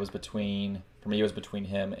too, and for me it was between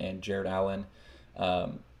him and Jared Allen.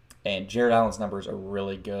 And Jared Allen's numbers are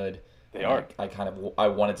really good. They are. I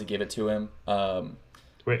wanted to give it to him.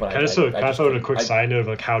 Wait, can I throw in a quick side note of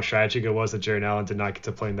like how tragic it was that Jared Allen did not get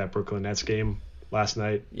to play in that Brooklyn Nets game last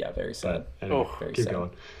night? Yeah, very sad. Anyway, very keep sad.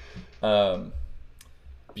 going.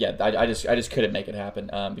 I just couldn't make it happen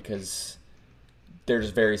because they're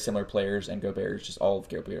just very similar players, and all of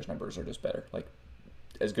Gobert's numbers are just better. Like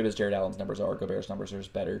as good as Jared Allen's numbers are, Gobert's numbers are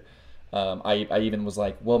just better. I even was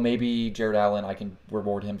like, well, maybe Jared Allen, I can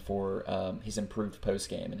reward him for his improved post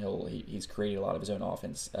game, and he's created a lot of his own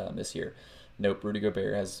offense this year. Nope, Rudy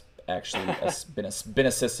Gobert has actually been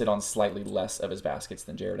assisted on slightly less of his baskets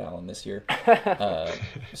than Jared Allen this year.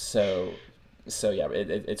 So yeah,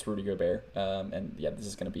 it's Rudy Gobert, and yeah, this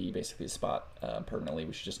is going to be basically a spot permanently.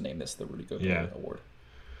 We should just name this the Rudy Gobert Award.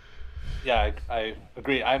 Yeah, I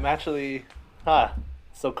agree. I'm actually,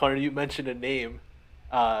 so Connor, you mentioned a name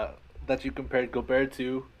that you compared Gobert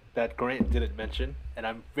to that Grant didn't mention, and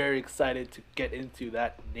I'm very excited to get into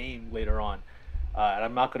that name later on. And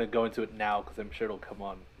I'm not going to go into it now because I'm sure it'll come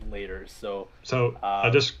on later. So I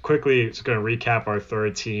just quickly going to recap our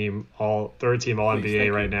third team all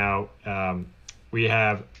NBA right now. We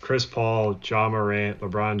have Chris Paul, John Morant,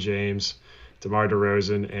 LeBron James, DeMar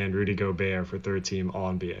DeRozan, and Rudy Gobert for third team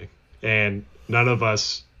All NBA. And none of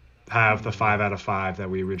us have the 5 out of 5 that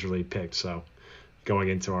we originally picked. So going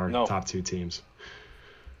into our top 2 teams.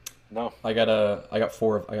 No, I got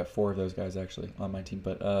four of those guys actually on my team,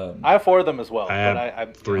 but I have 4 of them as well. I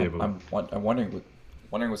have 3 of them. I'm wondering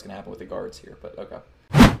what's gonna happen with the guards here, but okay.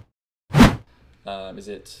 Is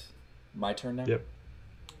it my turn now? Yep.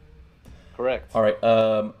 Correct. All right.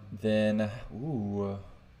 Then what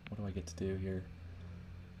do I get to do here?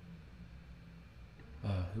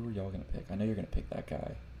 Who are y'all gonna pick? I know you're gonna pick that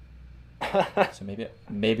guy. So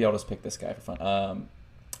maybe I'll just pick this guy for fun.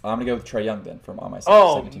 I'm gonna go with Trae Young then from on my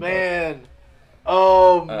second team. Man,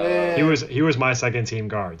 Oh man. He was my second team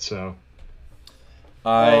guard. So.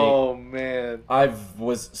 Oh man. I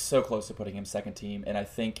was so close to putting him second team, and I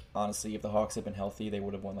think honestly, if the Hawks had been healthy, they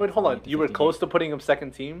would have won. Wait, hold on. You were close to putting him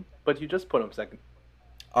second team, but you just put him second.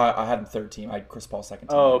 I had him third team. I had Chris Paul second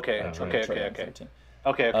team. Oh, okay. Okay.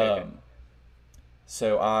 Okay.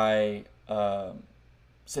 So I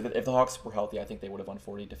say that if the Hawks were healthy, I think they would have won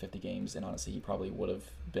 40 to 50 games, and honestly, he probably would have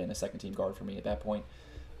been a second team guard for me at that point.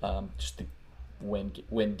 Just the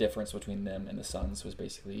win difference between them and the Suns was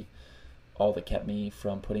basically all that kept me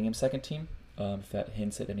from putting him second team. If that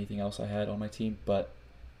hints at anything else I had on my team, but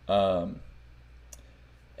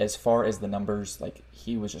as far as the numbers, like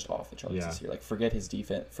he was just off the charts this year. Like forget his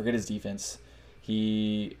defense.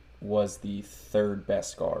 He was the third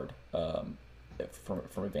best guard from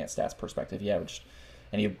advanced stats perspective. He averaged,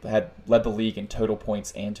 and he had led the league in total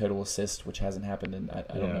points and total assists, which hasn't happened in I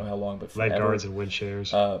don't know how long, but forever. Led guards and win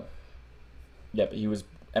shares. But he was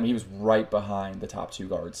right behind the top two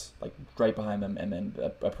guards, like right behind them, and then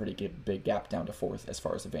a pretty big gap down to fourth as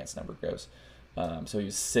far as advanced number goes. So he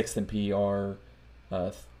was sixth in PER,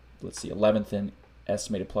 11th in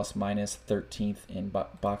estimated plus minus, 13th in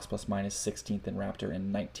box plus minus, 16th in Raptor,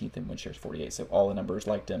 and 19th in win shares 48. So all the numbers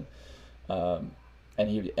liked him, and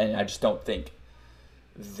I just don't think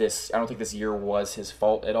this year was his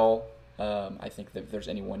fault at all. I think that if there's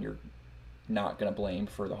anyone you're not going to blame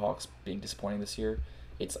for the Hawks being disappointing this year,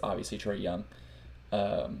 it's obviously Trae Young.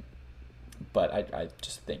 But I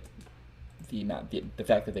just think the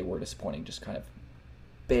fact that they were disappointing just kind of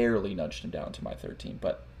barely nudged him down to my third team.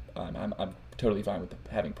 But I'm totally fine with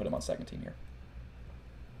having put him on second team here.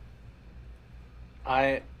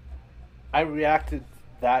 I reacted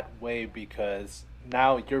that way because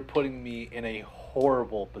now you're putting me in a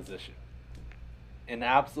horrible position. An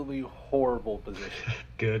absolutely horrible position.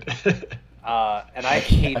 Good. And I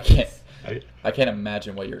hate this. I can't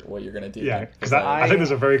imagine what you're gonna do. Yeah, because I think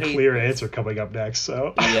there's a very clear answer coming up next.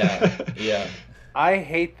 So yeah. I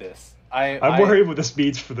hate this. I'm worried what this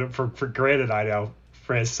means for Grant and I now,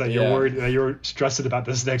 Francis. That you're worried that you're stressing about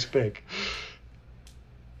this next pick.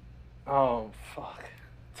 Oh fuck,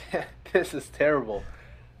 this is terrible.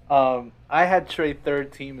 I had Trae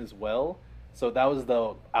third team as well, so that was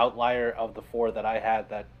the outlier of the four that I had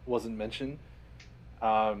that wasn't mentioned.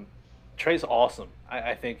 Trae's awesome.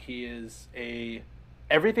 I think he is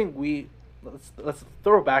everything let's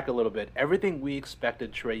throw back a little bit. Everything we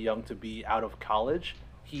expected Trae Young to be out of college,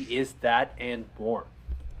 he is that and more.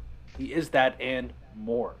 He is that and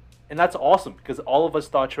more. And that's awesome because all of us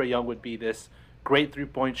thought Trae Young would be this great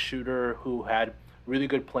three-point shooter who had really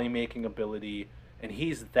good playmaking ability, and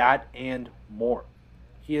he's that and more.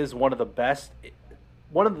 He is one of the best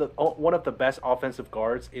offensive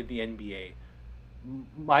guards in the NBA.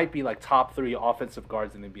 Might be like top 3 offensive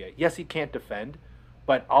guards in the NBA. Yes, he can't defend,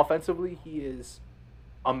 but offensively he is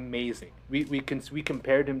amazing. We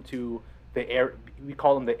compared him to we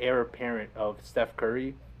call him the heir apparent of Steph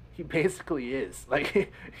Curry. He basically is.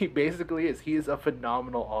 He basically is. He is a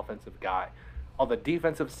phenomenal offensive guy. On the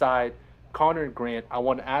defensive side, Connor and Grant, I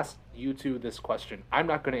want to ask you two this question. I'm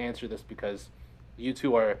not going to answer this because you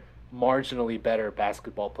two are marginally better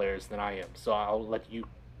basketball players than I am. So I'll let you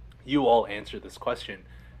all answer this question.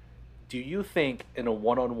 Do you think in a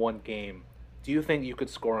one-on-one game, do you think you could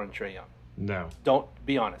score on Trae Young? No. Don't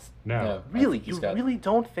be honest. No. Really? You really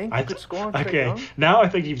don't think you could score on Trae Young? Okay, now I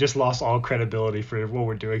think you've just lost all credibility for what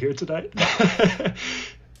we're doing here tonight.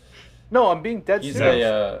 No, I'm being dead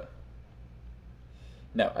serious.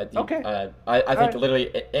 I think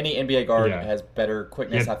literally any NBA guard has better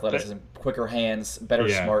quickness, athleticism, quicker hands, better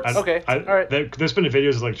smarts. All right. There's been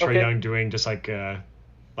videos of Trae Young doing just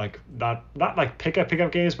not like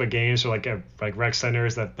pickup games, but games for like rec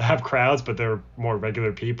centers that have crowds, but they're more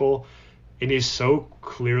regular people. And he's so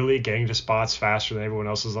clearly getting to spots faster than everyone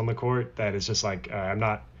else is on the court that it's just I'm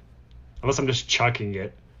not, unless I'm just chucking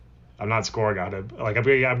it, I'm not scoring on him. I'm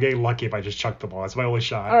getting lucky if I just chuck the ball. That's my only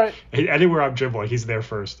shot. All right. Anywhere I'm dribbling, he's there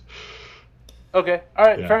first. Okay. All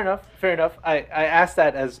right. Yeah. Fair enough. I asked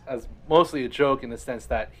that as mostly a joke in the sense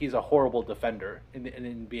that he's a horrible defender in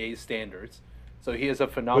NBA standards. So he is a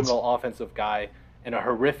phenomenal offensive guy and a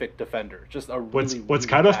horrific defender. Just a what's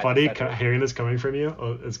kind of funny hearing this coming from you.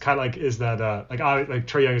 It's kind of is that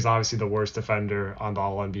Trae Young is obviously the worst defender on the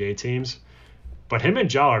All NBA teams, but him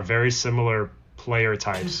and Ja are very similar player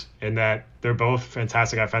types in that they're both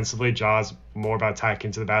fantastic offensively. Ja's more about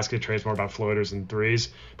attacking to the basket, Trae's more about floaters and threes,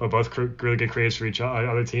 but both really good creators for each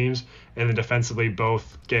other teams. And then defensively,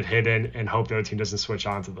 both get hidden and hope the other team doesn't switch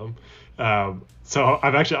onto them. So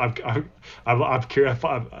I'm curious.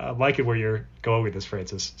 I'm liking where you're going with this,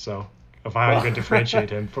 Francis. So of how you're going to differentiate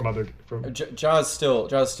him from other. Ja's still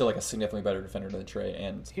like a significantly better defender than Trey,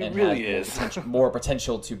 and he really is more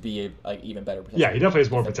potential to be like even better. Yeah, he definitely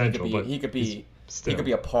has more potential. He could be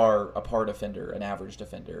a par defender, an average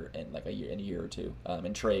defender in like a year or two.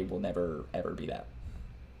 And Trey will never ever be that.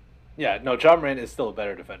 Yeah, no, John Morant is still a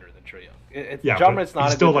better defender than Trey Young. John Morant's not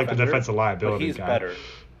he's still like defender, the defensive liability but he's guy. better.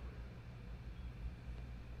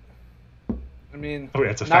 I mean,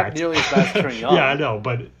 that's a not fact. nearly as bad as Trey Young. Yeah, I know,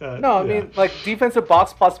 but no, I mean, like defensive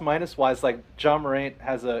box plus minus wise, like John Morant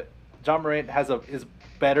is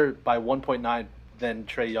better by 1.9 than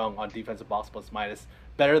Trey Young on defensive box plus minus.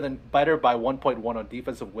 Better by 1.1 on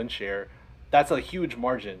defensive win share. That's a huge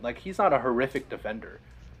margin. Like he's not a horrific defender.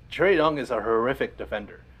 Trey Young is a horrific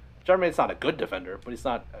defender. John Morant's not a good defender, but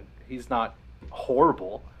he's not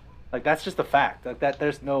horrible. Like that's just a fact. Like that,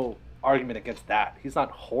 there's no argument against that. He's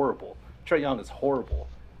not horrible. Trey Young is horrible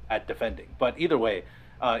at defending. But either way,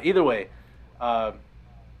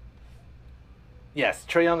 yes,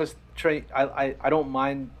 Trey Young is Trey. I don't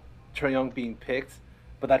mind Trey Young being picked,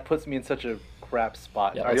 but that puts me in such a crap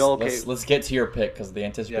spot. Yeah, Are you okay? Let's get to your pick because the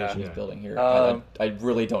anticipation is building here. I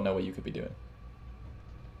really don't know what you could be doing.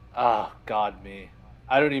 Ah, God, me.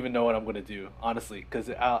 I don't even know what I'm going to do, honestly,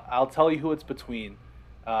 because I'll tell you who it's between.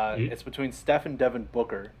 It's between Steph and Devin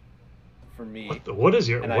Booker for me. What is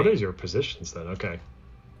your positions then? Okay.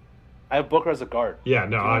 I have Booker as a guard. Yeah,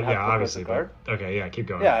 no, obviously. Guard? Okay, yeah, keep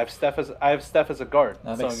going. Yeah, I have Steph as a guard.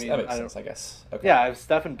 That makes sense, I guess. Okay. Yeah, I have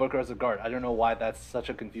Steph and Booker as a guard. I don't know why that's such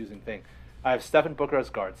a confusing thing. I have Steph and Booker as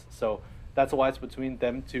guards, so that's why it's between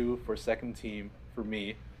them two for second team for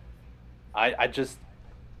me. I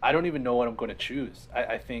don't even know what I'm going to choose.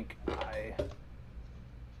 I think in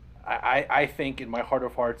my heart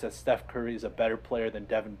of hearts that Steph Curry is a better player than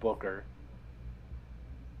Devin Booker.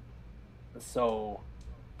 So,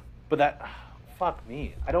 but that, fuck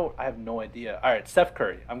me. I have no idea. All right, Steph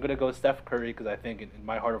Curry. I'm going to go Steph Curry because I think in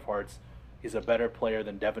my heart of hearts he's a better player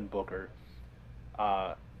than Devin Booker.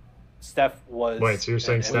 Steph was... Wait, so you're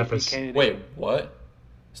saying Steph is... Wait, what?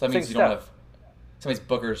 So that means you don't have... So that means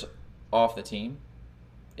Booker's off the team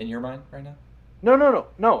in your mind right now?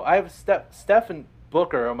 No. I have Steph and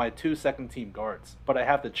Booker are my two second-team guards, but I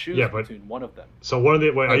have to choose between one of them. So one of the...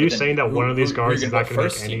 Wait, are you saying that one of these guards is not going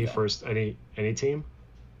to make any team?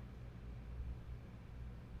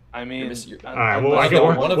 I mean, all right. Well,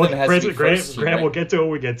 one of them has to be first team, right? We'll get to it when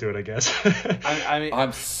we get to it, I guess.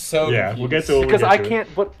 I'm so confused. We'll get to it because I can't.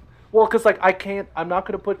 But because I can't. I'm not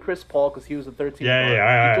going to put Chris Paul because he was a 13.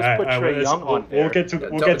 Yeah. You just put Trey Young on there. We'll get to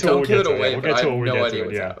it. We'll get to it when we get to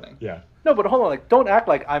it. Yeah. No, but hold on. Like, don't act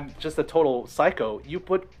like I'm just a total psycho. You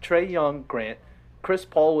put Trey Young, Grant. Chris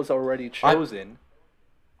Paul was already chosen.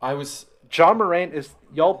 I was. John Morant is.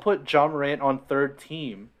 Y'all put John Morant on third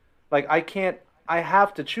team. Like I can't. I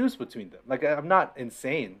have to choose between them. Like I'm not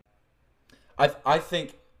insane. I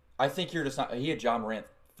think you're just not. He had John Morant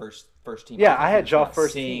first team. Yeah, I had John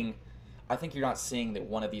first team. I think you're not seeing that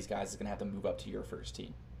one of these guys is going to have to move up to your first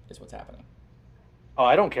team. Is what's happening. Oh,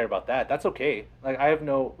 I don't care about that. That's okay. Like I have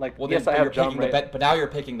no like. Well, yes, then, I have John Morant. But now you're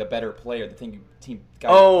picking the better player. The team.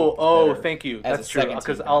 Thank you. That's true.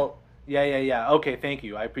 Because I'll. Yeah. Okay, thank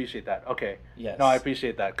you. I appreciate that. Okay. Yes. No, I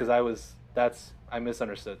appreciate that because I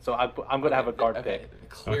misunderstood. So I'm going to have a guard pick.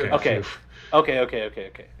 Okay.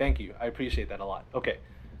 Okay. Thank you. I appreciate that a lot. Okay.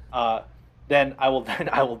 Then I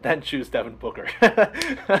will then choose Devin Booker.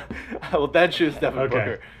 I will then choose Devin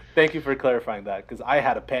Booker. Thank you for clarifying that because I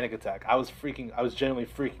had a panic attack. I was genuinely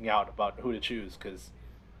freaking out about who to choose because,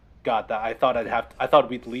 God, I thought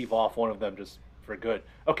we'd leave off one of them just for good.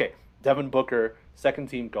 Okay, Devin Booker, second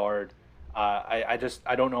team guard. I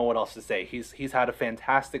don't know what else to say. He's had a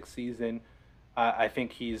fantastic season. I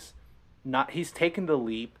think he's taken the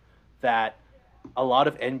leap that a lot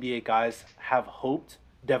of NBA guys have hoped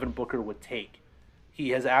Devin Booker would take.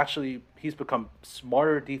 He's become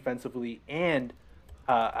smarter defensively, and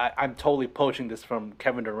I'm totally poaching this from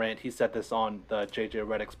Kevin Durant. He said this on the JJ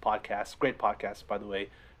Redick's podcast. Great podcast, by the way.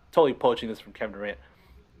 Totally poaching this from Kevin Durant.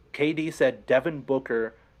 KD said Devin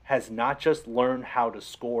Booker has not just learned how to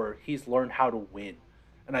score, he's learned how to win.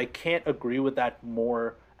 And I can't agree with that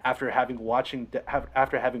more after having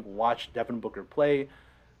watched Devin Booker play,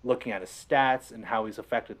 looking at his stats and how he's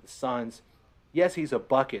affected the Suns. Yes, he's a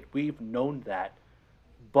bucket. We've known that.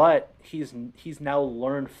 But he's now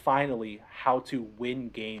learned finally how to win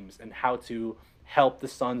games and how to help the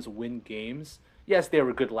Suns win games. Yes, they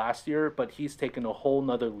were good last year, but he's taken a whole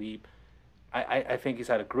nother leap. I think he's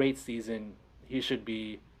had a great season. He should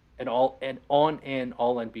be an all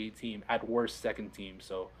NBA team, at worst second team.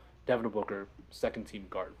 So Devin Booker, second team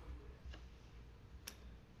guard.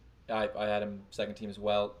 I had him second team as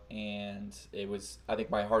well, and it was, I think,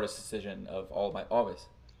 my hardest decision of all of my always.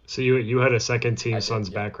 So you had a second team Suns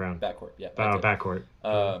background. Backcourt, yeah. Backcourt.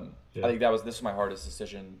 I think this was my hardest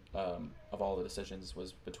decision of all the decisions,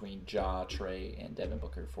 was between Ja, Trey, and Devin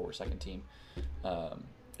Booker for second team.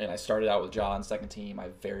 And I started out with Ja on second team. I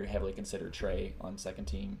very heavily considered Trey on second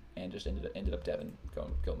team, and just ended up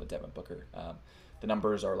going with Devin Booker. The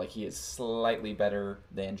numbers are like, he is slightly better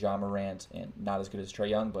than Ja Morant and not as good as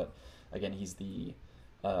Trae Young, but again, he's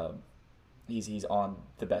he's on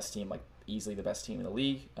the best team, like easily the best team in the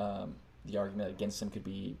league. The argument against him could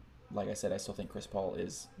be, like I said, I still think Chris Paul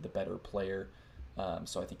is the better player.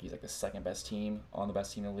 So I think he's like the second best team on the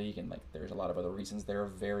best team in the league, and like there's a lot of other reasons they're a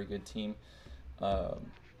very good team.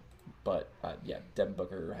 But Devin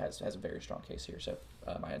Booker has a very strong case here, so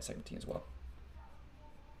I had second team as well.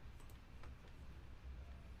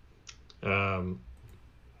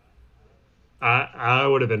 I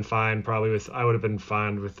would have been fine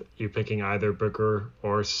with you picking either Booker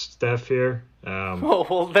or Steph here.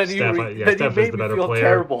 Well, then Steph, Steph you is the better feel player.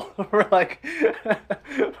 Terrible. We're like,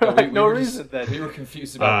 no reason. Then we were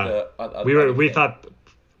confused about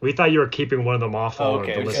we thought you were keeping one of them off.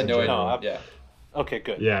 Okay, yeah. Okay,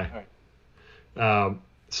 good. Yeah. All right.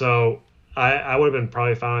 So I would have been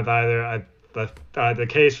probably fine with either. The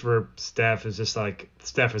case for Steph is just like,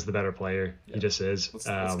 Steph is the better player. Yeah. He just is.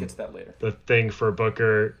 Let's get to that later. The thing for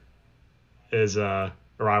Booker is, I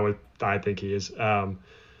think he is. I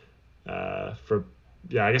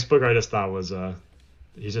guess Booker I just thought was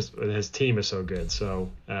his team is so good. So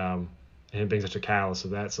him being such a catalyst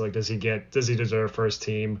of that. So like, does he deserve first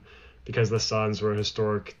team because the Suns were a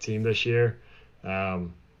historic team this year? I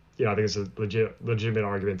think it's a legitimate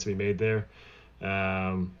argument to be made there.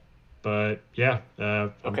 But yeah,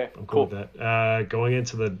 I'm cool with that. Going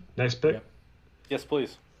into the next pick. Yeah. Yes,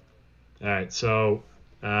 please. All right, so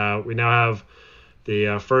we now have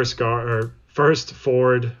the first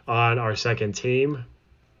forward on our second team.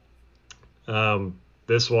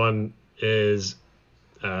 This one is,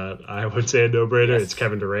 I would say, a no-brainer. Yes. It's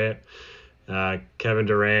Kevin Durant. Kevin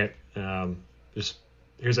Durant. Just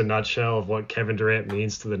here's a nutshell of what Kevin Durant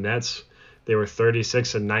means to the Nets. They were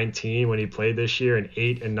 36-19 when he played this year, and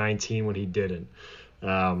 8-19 when he didn't.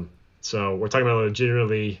 So we're talking about a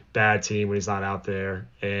legitimately bad team when he's not out there,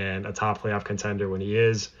 and a top playoff contender when he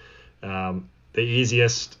is. The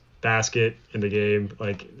easiest basket in the game.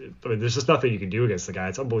 Like, there's just nothing you can do against the guy.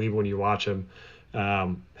 It's unbelievable when you watch him.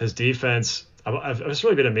 His defense. I've just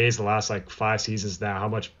really been amazed the last 5 seasons now how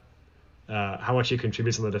much he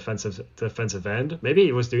contributes on the defensive end. Maybe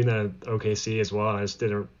he was doing that at OKC as well, and I just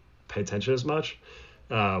didn't pay attention as much.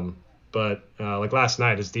 But last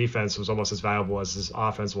night, his defense was almost as valuable as his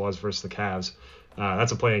offense was versus the Cavs.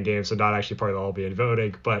 That's a playing game, so not actually part of the all-NBA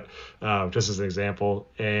voting, but just as an example.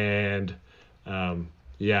 And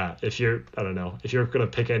if you're going to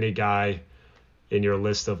pick any guy in your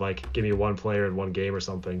list of give me one player in one game or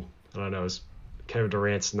something, I don't know, is Kevin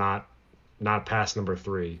Durant's not past number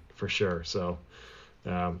 3 for sure. So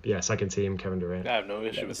second team, Kevin Durant. I have no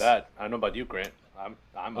issue with that. I don't know about you, Grant.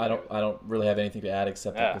 I don't really have anything to add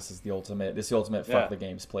except that this is the ultimate fuck the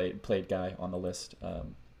games played guy on the list. I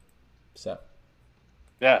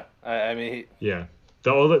mean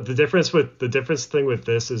the difference thing with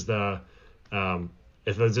this is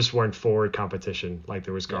if there just weren't forward competition, like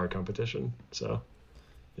there was guard competition. So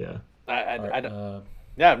I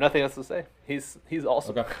have nothing else to say. He's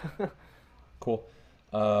awesome. Okay. Cool.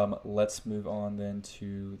 Let's move on then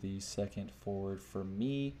to the second forward for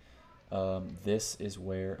me. This is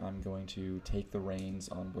where I'm going to take the reins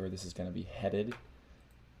on where this is going to be headed.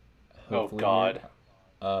 Hopefully. Oh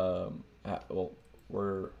God.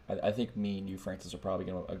 I think me and you, Francis, are probably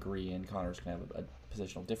going to agree, and Connor's going to have a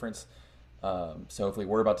positional difference. So hopefully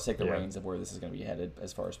we're about to take the reins of where this is going to be headed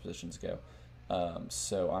as far as positions go.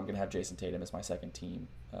 So I'm going to have Jason Tatum as my second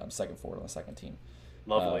forward on the second team.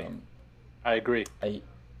 Lovely. I agree. Let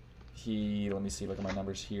me see, look at my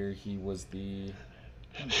numbers here. He's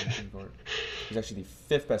actually the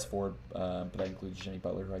 5th best forward, but that includes Jimmy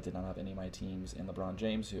Butler, who I did not have any of my teams, and LeBron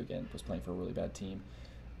James, who again was playing for a really bad team.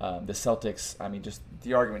 The Celtics, I mean, just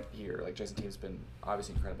the argument here, Jason Tatum's been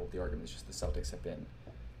obviously incredible. The argument is just the Celtics have been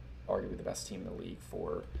arguably the best team in the league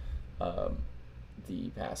for the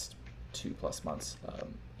past 2+ months,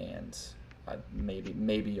 and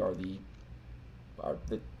maybe are the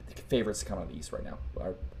favorites to come out of the East right now.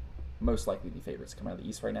 Are most likely the favorites to come out of the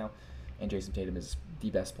East right now. And Jason Tatum is the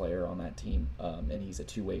best player on that team, and he's a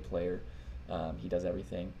two-way player. He does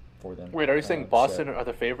everything for them. Wait, are you saying Boston are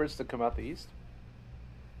the favorites to come out the East?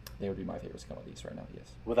 They would be my favorites to come out the East right now, yes.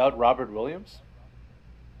 Without Robert Williams?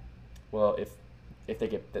 Well, if if they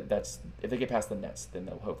get if they get past the Nets, then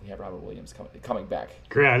they'll hopefully have Robert Williams coming back.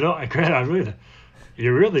 Grant,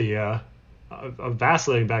 you're really I'm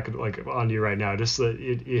vacillating back on you right now. Just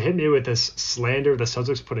you hit me with this slander of the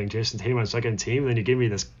Celtics putting Jason Tatum on second team, and then you give me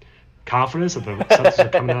this confidence that the Celtics are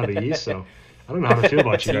coming out of the East. So I don't know how to feel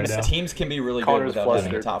about you right now. Teams can be really good without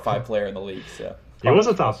having a top 5 player in the league. So he was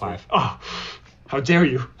a top 5. Oh, how dare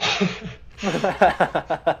you!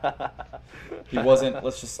 He wasn't.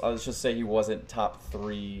 Let's just say he wasn't top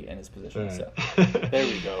 3 in his position. Right. So there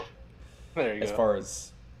we go. As far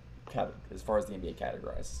as the NBA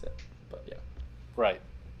categorizes it, but yeah. Right.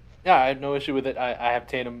 Yeah, I have no issue with it. I have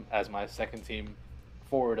Tatum as my second team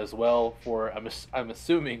forward as well. I'm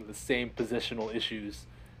assuming the same positional issues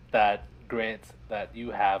that Grant that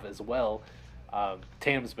you have as well.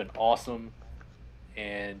 Tatum's been awesome,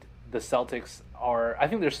 and the Celtics are. I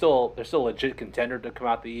think they're still a legit contender to come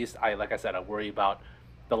out the East. Like I said, I worry about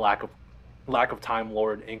the lack of Time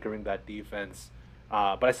Lord anchoring that defense,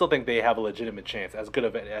 but I still think they have a legitimate chance, as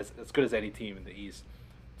good as any team in the East,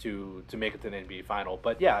 to make it to the NBA final.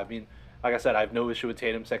 But yeah, I mean, like I said, I have no issue with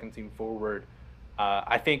Tatum second team forward.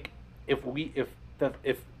 I think if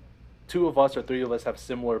 2 of us or 3 of us have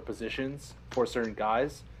similar positions for certain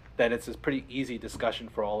guys, then it's a pretty easy discussion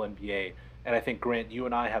for all NBA. And I think, Grant, you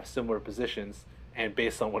and I have similar positions, and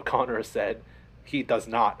based on what Connor has said, he does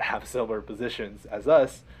not have similar positions as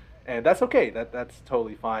us, and that's okay. That's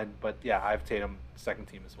totally fine. But yeah, I have Tatum second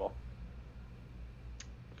team as well.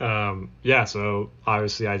 Yeah, so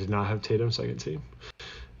obviously I did not have Tatum second team,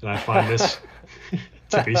 and I find this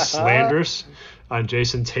to be slanderous on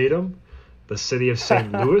Jason Tatum, the city of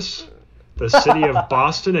St. Louis, the city of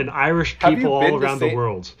Boston, and Irish people all around the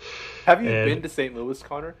world. Have you been to St. Louis,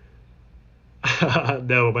 Connor?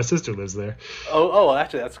 No, my sister lives there. Oh,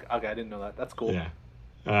 actually, that's okay. I didn't know that. That's cool. Yeah.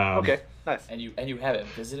 Okay, nice. And you haven't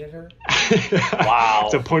visited her? Wow.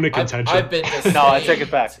 It's a point of contention. I've been to No, I take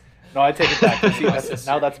it back. See,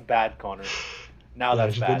 now that's bad, Connor. Now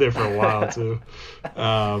that's she's bad. been there for a while too.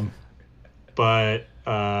 But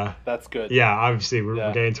that's good. Yeah, obviously we're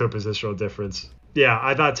getting to a positional difference. Yeah,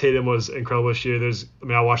 I thought Tatum was incredible this year.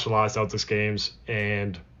 I watched a lot of Celtics games,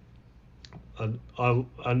 and on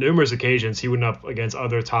numerous occasions he went up against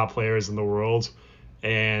other top players in the world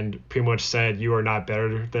and pretty much said, "You are not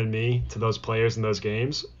better than me," to those players in those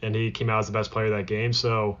games, and he came out as the best player of that game.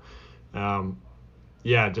 So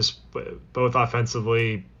just both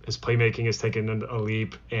offensively, his playmaking has taken a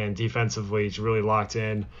leap, and defensively he's really locked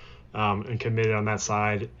in and committed on that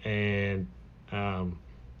side. And the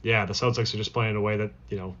Celtics are just playing in a way that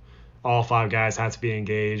all 5 guys have to be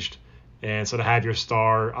engaged. And so to have your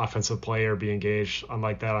star offensive player be engaged,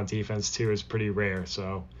 unlike that on defense too, is pretty rare.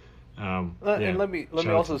 So, and let me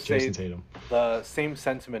also say Tatum. The same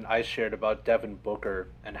sentiment I shared about Devin Booker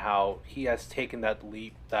and how he has taken that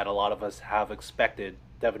leap that a lot of us have expected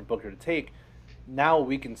Devin Booker to take. Now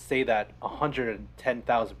we can say that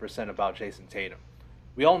 110,000% about Jason Tatum.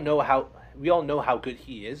 We all know how good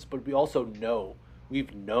he is, but we also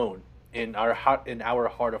we've known in our heart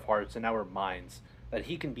of hearts, in our minds, that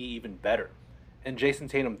he can be even better. And Jason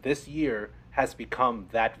Tatum this year has become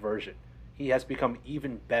that version. He has become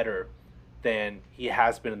even better than he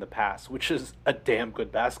has been in the past, which is a damn good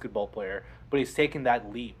basketball player. But he's taken that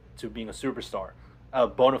leap to being a superstar, a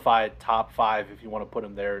bona fide top 5, if you want to put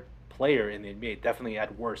him there, player in the NBA. Definitely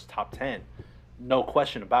at worst top 10, no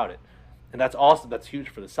question about it. And that's awesome. That's huge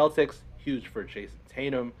for the Celtics, huge for Jason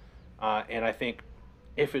Tatum. And I think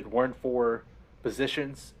if it weren't for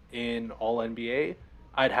positions in All NBA,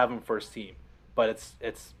 I'd have him first team. But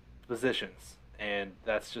it's positions, and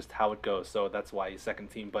that's just how it goes. So that's why he's second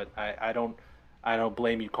team. But I don't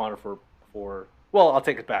blame you, Connor, for well, I'll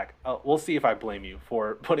take it back. We'll see if I blame you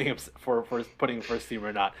for putting him for putting him first team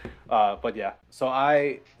or not. But yeah. So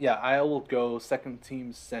I will go second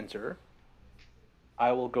team center.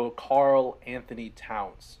 I will go Karl Anthony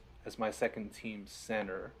Towns as my second team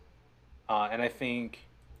center. And I think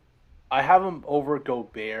I have him over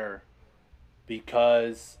Gobert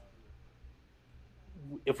because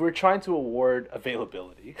if we're trying to award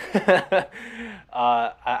availability,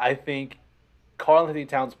 I think Karl Anthony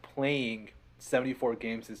Towns playing 74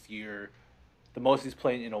 games this year, the most he's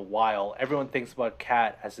played in a while. Everyone thinks about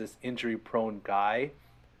Cat as this injury-prone guy,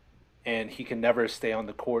 and he can never stay on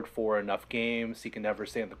the court for enough games. He can never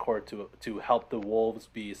stay on the court to help the Wolves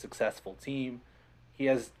be a successful team. He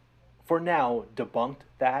has, for now, debunked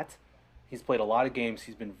that. He's played a lot of games.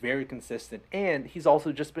 He's been very consistent, and he's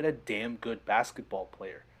also just been a damn good basketball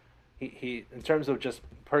player. He in terms of just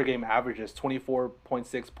per game averages,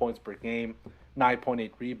 24.6 points per game,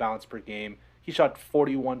 9.8 rebounds per game. He shot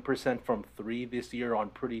 41% from 3 this year on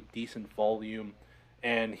pretty decent volume.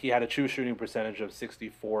 and he had a true shooting percentage of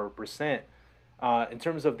 64%. In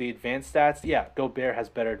terms of the advanced stats, yeah, Gobert has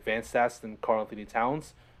better advanced stats than Karl-Anthony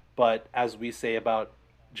Towns, but as we say about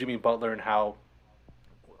Jimmy Butler and how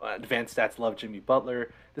advanced stats love Jimmy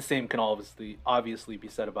Butler, the same can obviously be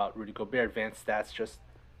said about Rudy Gobert. Advanced stats just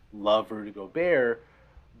love Rudy Gobert,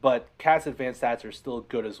 but Cat's advanced stats are still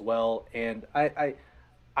good as well, and I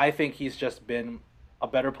think he's just been a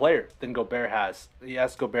better player than Gobert has.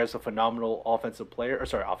 Yes, Gobert's a phenomenal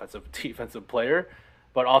defensive player,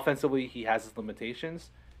 but offensively he has his limitations.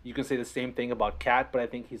 You can say the same thing about Cat, but I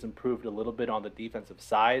think he's improved a little bit on the defensive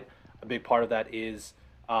side. A big part of that is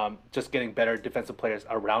just getting better defensive players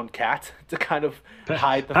around Cat to kind of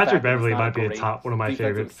hide the Patrick fact Beverley that might be one of my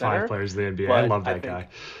favorite five players in the NBA. I love that guy.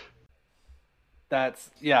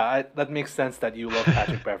 That makes sense that you love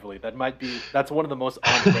Patrick Beverley. That's one of the most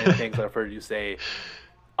on-brand things I've heard you say,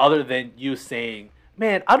 other than you saying,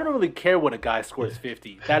 man, I don't really care when a guy scores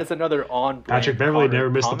 50. That is another on-brand Patrick Beverley never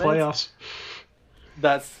missed the playoffs.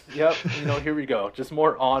 Here we go. Just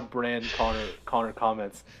more on-brand Connor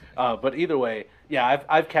comments. But either way, yeah,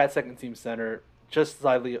 I've Cat second team center, just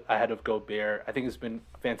slightly ahead of Gobert. I think it's been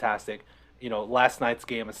fantastic. Last night's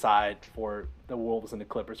game aside for the Wolves and the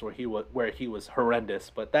Clippers where he was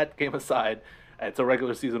horrendous, but that game aside, it's a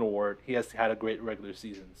regular season award. He has had a great regular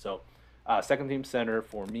season. So, second team center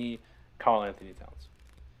for me, Karl-Anthony Towns.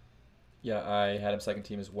 Yeah, I had him second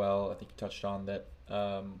team as well. I think you touched on that.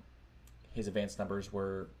 His advanced numbers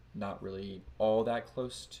were not really all that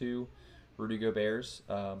close to Rudy Gobert's,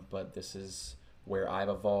 but this is where I've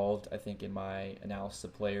evolved, I think, in my analysis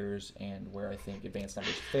of players, and where I think advanced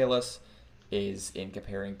numbers fail us is in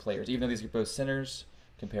comparing players. Even though these are both centers,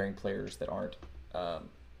 comparing players that aren't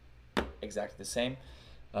exactly the same.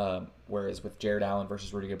 Whereas with Jared Allen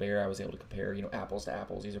versus Rudy Gobert, I was able to compare, apples to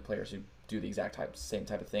apples. These are players who do the same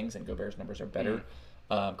type of things, and Gobert's numbers are better.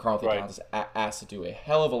 Karl-Anthony Towns is asked to do a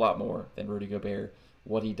hell of a lot more than Rudy Gobert.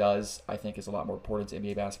 What he does, I think, is a lot more important to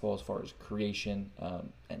NBA basketball as far as creation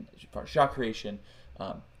and as far as shot creation,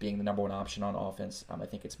 being the number one option on offense. I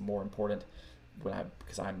think it's more important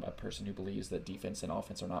because I'm a person who believes that defense and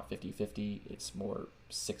offense are not 50-50. It's more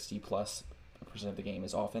 60+% of the game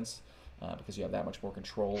is offense because you have that much more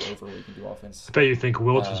control over what you can do offense. I bet you think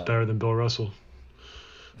Wilt is better than Bill Russell.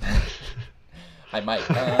 I might.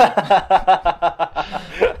 I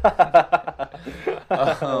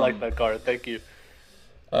like that card. Thank you.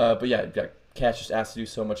 But yeah, Cat just asked to do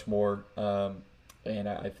so much more, and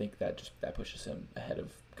I think that pushes him ahead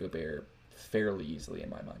of Gobert fairly easily in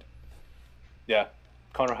my mind. Yeah,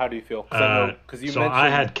 Connor, how do you feel? I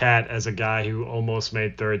had Cat as a guy who almost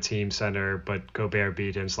made third team center, but Gobert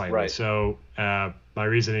beat him slightly. Right. So my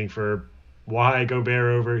reasoning for why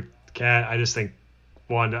Gobert over Cat, I just think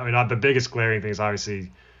the biggest glaring thing is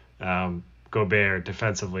obviously Gobert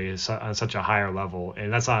defensively is on such a higher level,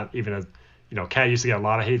 and that's not even Cat used to get a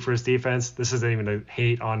lot of hate for his defense. This isn't even a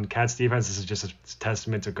hate on Cat's defense. This is just a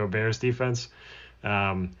testament to Gobert's defense.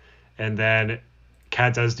 And then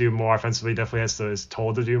Cat does do more offensively, definitely is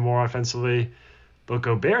told to do more offensively. But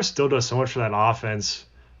Gobert still does so much for that offense,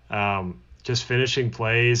 just finishing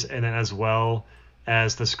plays, and then as well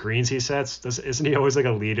as the screens he sets. Isn't he always like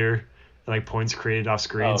a leader, like points created off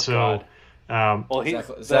screen? God.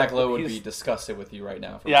 Zach Lowe would be disgusted with you right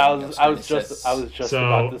now. I was just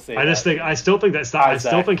about to say. I still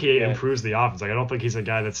think he improves the offense. Like I don't think he's a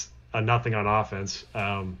guy that's a nothing on offense.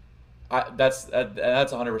 That's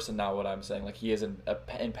 100% not what I'm saying. Like he is an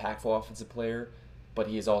impactful offensive player, but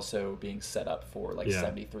he is also being set up for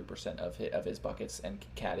 73% of his buckets, and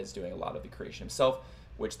Cat is doing a lot of the creation himself,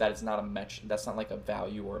 which that is not that's not like a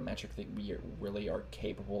value or a metric that we really are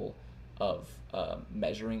capable of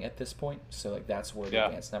measuring at this point. So that's where the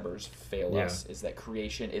advanced numbers fail us, is that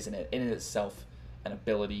creation isn't in itself an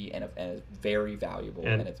ability and very valuable,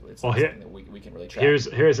 and it's something that we can really track.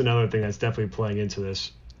 Here's another thing that's definitely playing into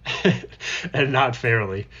this, and not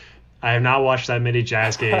fairly. I have not watched that many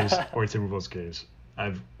Jazz games or Timberwolves games.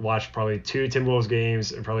 I've watched probably 2 Timberwolves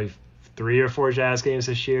games and probably 3 or 4 Jazz games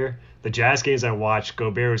this year. The Jazz games I watched,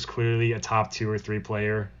 Gobert was clearly a top 2 or 3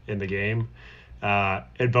 player in the game.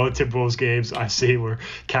 In both Timberwolves games, I've seen where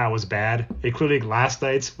Cat was bad, including last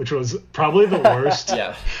night's, which was probably the worst.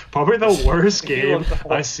 Probably the worst game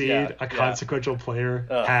I've seen a consequential player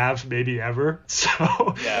have maybe ever. So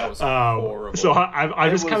it was horrible. So I'm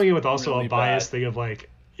just coming in with also really a biased thing of I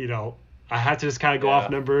had to just kind of go off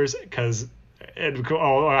numbers because I had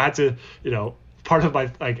to part of my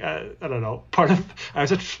I have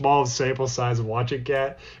such small sample size of watching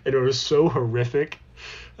Cat, and it was so horrific.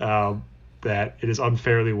 That it is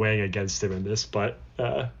unfairly weighing against him in this, but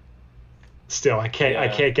still, I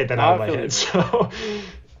can't get that No, out of I my feel head. you,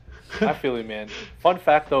 So I feel you, man. Fun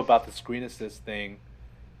fact though about the screen assist thing,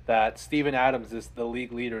 that Steven Adams is the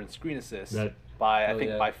league leader in screen assists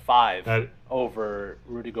by 5 over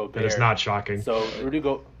Rudy Gobert. that is not shocking. So Rudy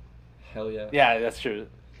Go. Hell yeah. Yeah, that's true.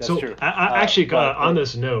 That's true. I actually on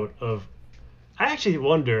this note of, I actually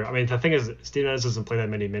wonder. I mean, the thing is, Steven Adams doesn't play that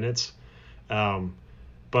many minutes,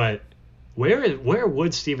 but where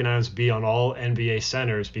would Steven Adams be on all NBA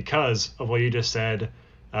centers because of what you just said?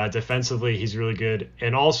 Defensively, he's really good,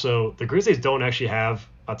 and also the Grizzlies don't actually have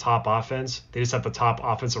a top offense. They just have the top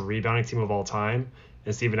offensive rebounding team of all time,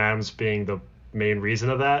 and Steven Adams being the main reason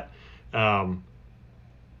of that.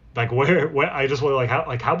 Like where I just wonder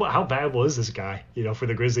how valuable is this guy, for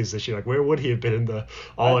the Grizzlies this year? Like where would he have been in the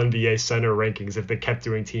all NBA center rankings if they kept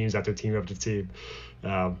doing teams after team after team?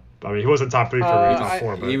 I mean, he wasn't top 3 for me, top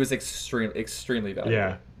 4, but he was extremely valuable.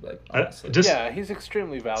 Yeah. Like honestly. He's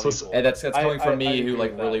extremely valuable. And that's coming from me who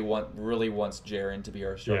like really wants Jaren to be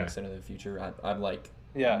our starting center of the future. I'm like,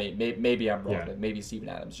 maybe I'm wrong, but maybe Steven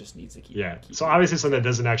Adams just needs to keep. So obviously something that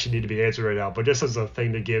doesn't actually need to be answered right now, but just as a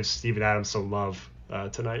thing to give Steven Adams some love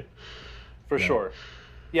tonight. For sure.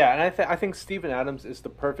 Yeah, and I think Steven Adams is the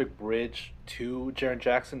perfect bridge to Jaren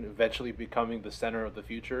Jackson eventually becoming the center of the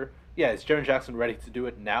future. Yeah, is Jaren Jackson ready to do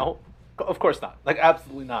it now? Of course not. Like,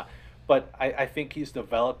 absolutely not. But I think he's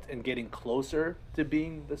developed and getting closer to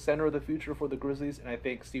being the center of the future for the Grizzlies. And I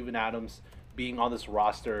think Steven Adams being on this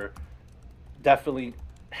roster definitely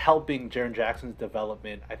helping Jaren Jackson's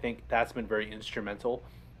development. I think that's been very instrumental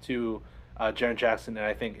to Jaren Jackson, and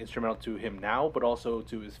I think instrumental to him now, but also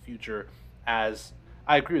to his future. As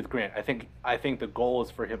I agree with Grant, I think the goal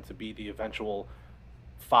is for him to be the eventual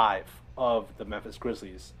 5 of the Memphis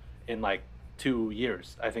Grizzlies in like 2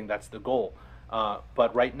 years. I think that's the goal.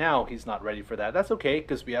 But right now he's not ready for that. That's okay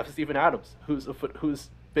because we have Steven Adams, who's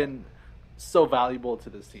been so valuable to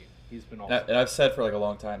this team. He's been awesome. And I've said for like a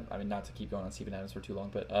long time. I mean, not to keep going on Steven Adams for too long,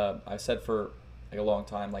 but I've said for like a long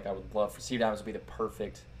time, like I would love for Steven Adams to be the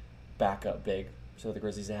perfect backup big so the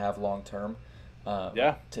Grizzlies to have long term.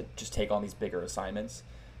 To just take on these bigger assignments.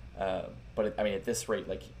 But at this rate,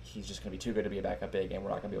 like he's just going to be too good to be a backup big, and we're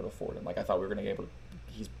not going to be able to afford him. Like I thought we were going to be able to.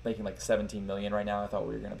 He's making like $17 million right now. I thought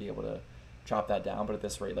we were going to be able to chop that down, but at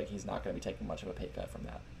this rate, like he's not going to be taking much of a pay cut from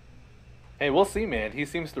that. Hey, we'll see, man. He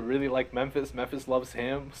seems to really like Memphis. Memphis loves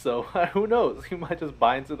him, so who knows? He might just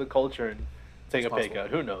buy into the culture and take a pay cut.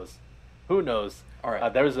 Who knows? All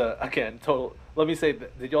right. There's total. Let me say,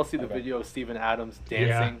 did y'all see the video of Steven Adams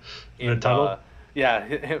dancing in the tunnel? In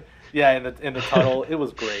the tunnel. It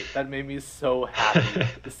was great. That made me so happy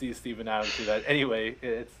to see Steven Adams do that. Anyway,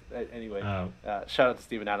 shout out to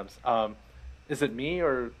Steven Adams. Is it me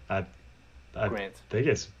or Grant? I think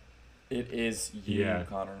it is you,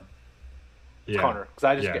 Connor. Yeah. Connor, because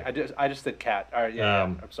I just said Cat. All right,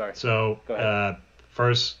 I'm sorry. So go ahead.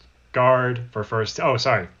 First guard for first. Oh,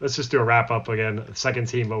 sorry. Let's just do a wrap up again. Second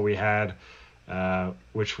team, what we had,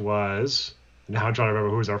 which was, now I'm trying to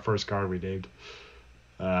remember who was our first guard we named.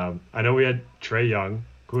 I know we had Trae Young.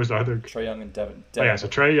 Who was the other? Trae Young and Devin. So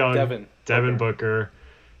Trae Young, Devin Booker.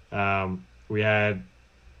 We had.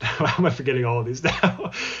 How am I forgetting all of these now?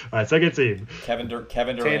 All right, second team. Kevin Durant,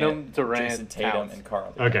 Jason Tatum, Towns. and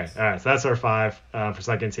Karl. Okay, all right. So that's our 5 for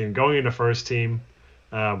second team. Going into first team,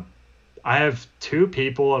 I have 2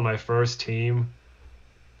 people on my first team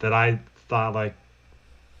that I thought like.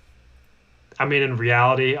 I mean, in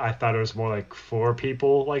reality, I thought it was more like 4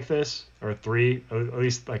 people like this, or 3, or at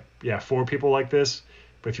least 4 people like this.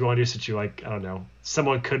 But if you want to do such I don't know,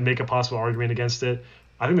 someone could make a possible argument against it.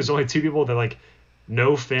 I think there's only 2 people that like.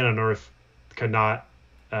 No fan on earth could not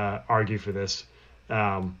argue for this.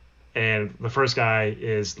 And the first guy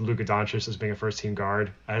is Luka Doncic as being a first-team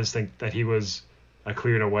guard. I just think that he was a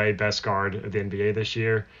clear and away best guard of the NBA this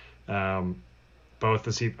year. Both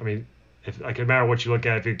if no matter what you look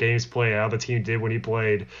at, if your games play, how the team did when he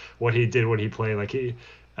played, what he did when he played, like he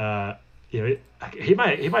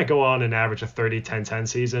might go on and average a 30-10-10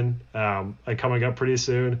 season, coming up pretty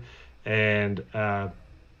soon, and.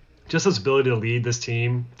 Just his ability to lead this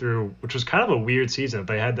team through, which was kind of a weird season.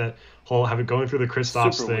 They had that whole going through the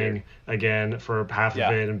Kristaps thing again for half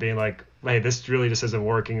of it and being like, hey, this really just isn't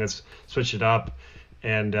working. Let's switch it up.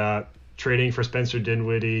 And trading for Spencer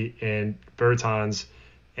Dinwiddie and Bertans.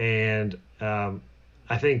 And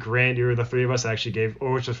I think, Grant, you were the 3 of us that actually gave,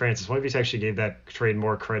 or which was Francis, one of you actually gave that trade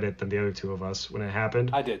more credit than the other 2 of us when it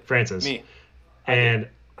happened. I did. Francis. Me. And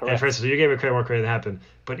Francis, you gave it more credit than it happened.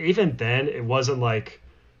 But even then, it wasn't like,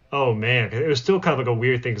 oh man, it was still kind of like a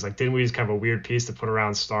weird thing because like Dinwiddie's kind of a weird piece to put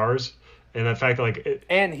around stars. And the fact that like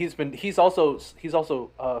and he's also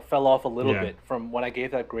fell off a little bit from when I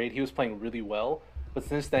gave that grade. He was playing really well, but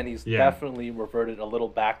since then he's definitely reverted a little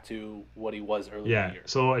back to what he was earlier in the year.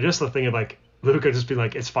 So just the thing of like Luka just being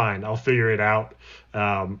like, it's fine, I'll figure it out,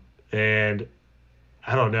 and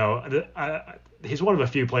I don't know. He's one of the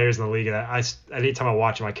few players in the league that anytime I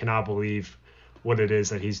watch him, I cannot believe what it is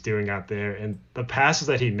that he's doing out there, and the passes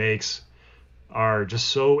that he makes are just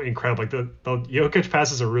so incredible. Like the Jokic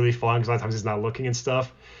passes are really fun because a lot of times he's not looking and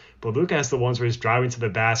stuff, but Luka has the ones where he's driving to the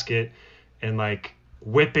basket and like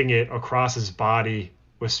whipping it across his body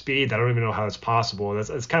with speed. I don't even know how that's possible.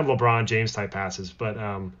 It's kind of LeBron James type passes, but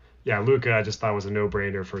Luka I just thought was a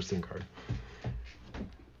no-brainer first team card.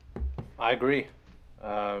 I agree.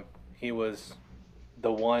 He was the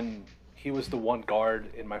one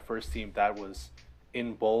guard in my first team that was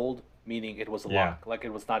in bold, meaning it was a lock. Like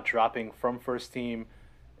it was not dropping from first team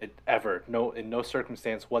ever. In no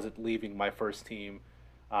circumstance was it leaving my first team.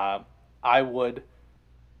 I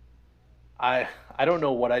don't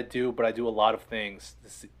know what I do, but I do a lot of things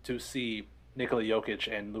to see Nikola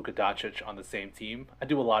Jokic and Luka Doncic on the same team. I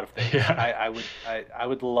do a lot of things. Yeah. I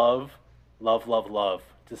would love to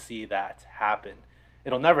see that happen.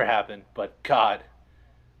 It'll never happen, but God,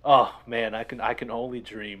 oh man, I can only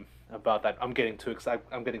dream about that. I'm getting too excited.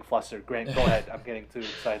 I'm getting flustered. Grant, go ahead. I'm getting too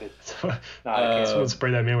excited. Someone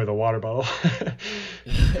spray that man with a water bottle.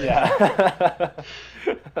 Yeah.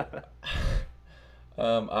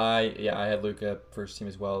 I had Luka first team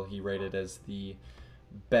as well. He rated as the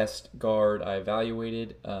best guard I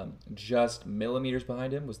evaluated. Just millimeters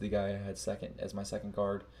behind him was the guy I had second as my second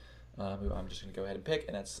guard, who I'm just going to go ahead and pick,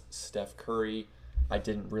 and that's Steph Curry. I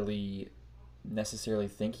didn't really necessarily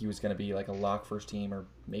think he was going to be like a lock first team or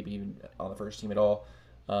maybe even on the first team at all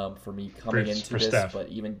for me coming into this. Steph. But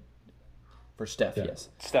even for Steph, yes.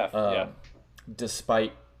 Steph,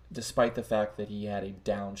 Despite the fact that he had a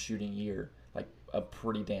down shooting year, like a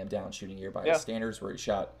pretty damn down shooting year by his standards, where he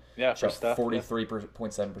shot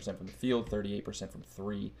 43.7% from the field, 38% from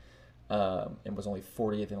three, and was only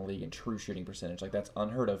 40th in the league in true shooting percentage. Like that's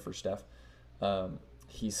unheard of for Steph.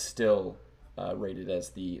 He's still rated as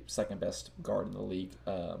the second best guard in the league,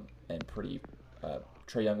 and pretty.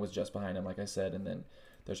 Trae Young was just behind him, like I said, and then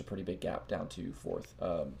there's a pretty big gap down to fourth.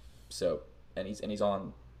 And he's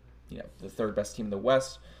on, the third best team in the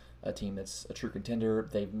West, a team that's a true contender.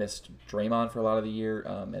 They've missed Draymond for a lot of the year,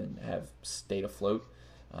 and have stayed afloat.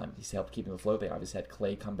 He's helped keep them afloat. They obviously had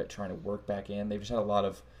Clay come back trying to work back in. They've just had a lot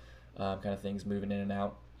of kind of things moving in and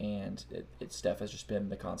out. And Steph has just been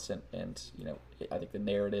the constant. And, I think the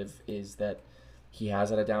narrative is that he has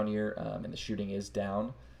had a down year, and the shooting is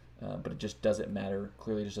down. But it just doesn't matter.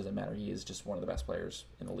 Clearly, it just doesn't matter. He is just one of the best players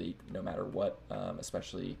in the league, no matter what.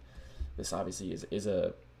 Especially, this obviously is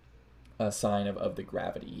a sign of the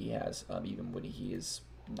gravity he has, even when he is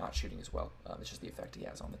not shooting as well. It's just the effect he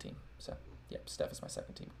has on the team. So, Steph is my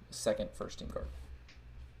second first team guard.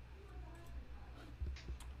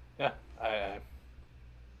 Yeah, I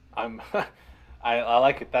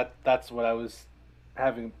like it. That's what I was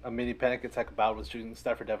having a mini panic attack about, was choosing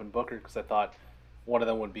Steph or Devin Booker, because I thought one of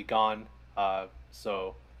them would be gone.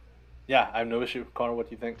 So I have no issue. Connor, what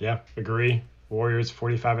do you think? Yeah, agree. Warriors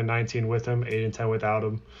 45-19 with him, 8-10 without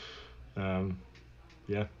him. I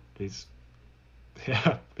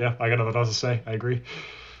got nothing else to say. I agree.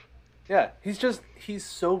 Yeah, he's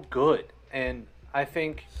so good, and I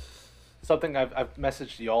think something I've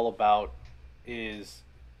messaged y'all about is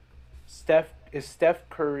Steph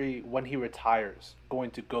Curry, when he retires,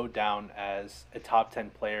 going to go down as a top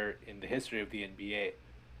 10 player in the history of the NBA?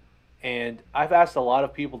 And I've asked a lot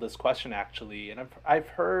of people this question, actually, and I've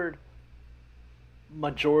heard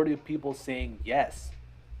majority of people saying yes.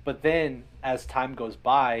 But then as time goes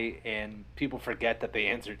by and people forget that they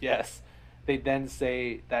answered yes, they then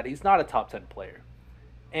say that he's not a top 10 player.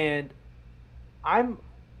 And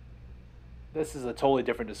this is a totally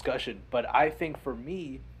different discussion, but I think for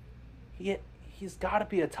me, he's got to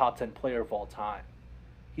be a top 10 player of all time.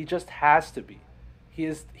 He just has to be.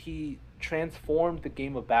 He transformed the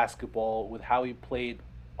game of basketball with how he played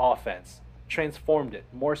offense. Transformed it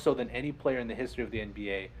more so than any player in the history of the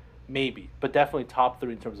NBA, maybe, but definitely top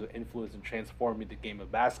 3 in terms of influence in transforming the game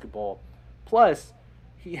of basketball. Plus,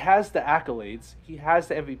 he has the accolades, he has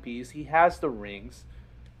the MVPs, he has the rings.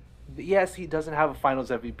 Yes, he doesn't have a Finals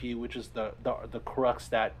MVP, which is the crux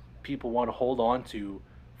that people want to hold on to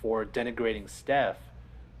for denigrating Steph,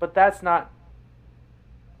 but that's not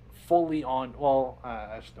fully on. Well,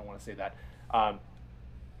 I just don't want to say that.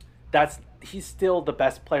 He's still the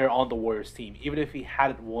best player on the Warriors team, even if he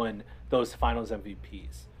hadn't won those Finals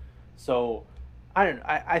MVPs. So I don't know.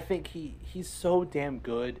 I think he's so damn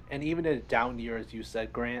good, and even in a down year, as you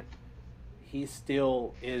said, Grant, he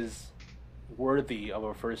still is worthy of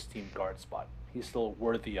a first team guard spot. He's still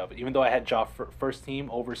worthy of it, even though I had Ja first team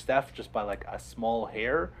over Steph just by like a small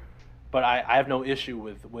hair. But I have no issue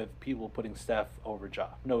with people putting Steph over Ja.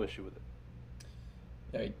 No issue with it.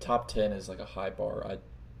 Yeah, top 10 is like a high bar. I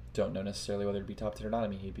don't know necessarily whether it'd be top 10 or not. I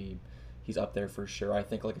mean, he's up there for sure. I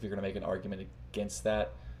think like if you're gonna make an argument against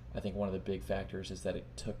that, I think one of the big factors is that it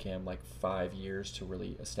took him like 5 years to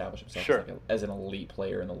really establish himself as an elite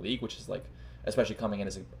player in the league, which is like, especially coming in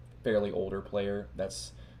as a fairly older player,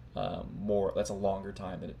 that's that's a longer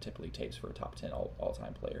time than it typically takes for a top 10 all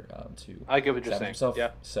time player to I get what you're saying. Himself. Yeah.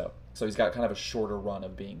 So he's got kind of a shorter run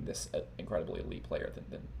of being this incredibly elite player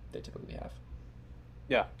than they typically have.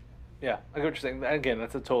 Yeah, I get what you're saying. Again,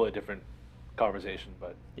 that's a totally different conversation,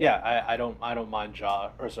 but yeah, I don't mind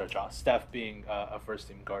Steph being a first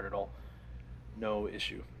team guard at all. No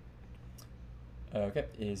issue. Okay,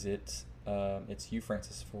 is it? It's you,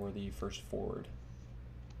 Francis, for the first forward.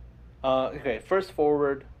 Okay, first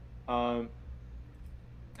forward. I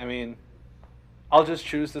mean, I'll just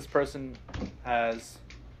choose this person as.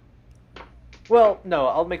 Well, no,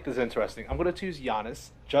 I'll make this interesting. I'm gonna choose Giannis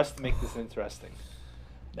just to make this interesting.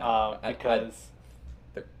 No, because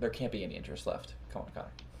there can't be any interest left. Come on,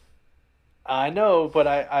 Connor. I know, but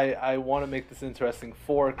I want to make this interesting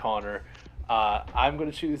for Connor. I'm going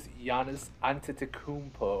to choose Giannis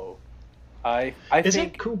Antetokounmpo. Is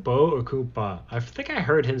it Kumpo or Kumpa? I think I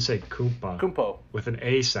heard him say Kumpa. Kumpo. With an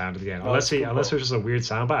A sound at the end. No, unless it was just a weird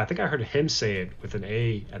sound, but I think I heard him say it with an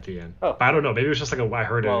A at the end. Oh. But I don't know. Maybe it was just like I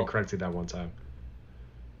heard it incorrectly that one time.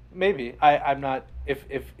 Maybe. I'm not.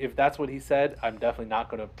 If that's what he said, I'm definitely not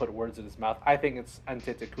going to put words in his mouth. I think it's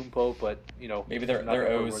Antetokounmpo, but maybe their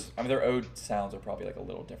O's. I mean, their O sounds are probably like a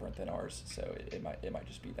little different than ours, so it might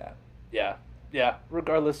just be that. Yeah.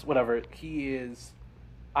 Regardless, whatever he is,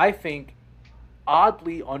 I think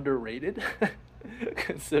oddly underrated,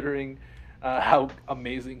 considering how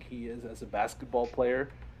amazing he is as a basketball player.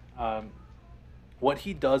 What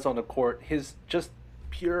he does on the court, his just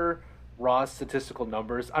pure raw statistical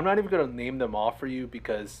numbers. I'm not even going to name them off for you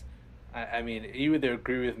because, I mean, you either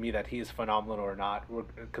agree with me that he is phenomenal or not,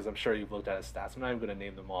 because I'm sure you've looked at his stats. I'm not even going to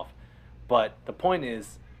name them off. But the point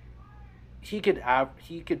is, he could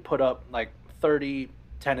put up like 30,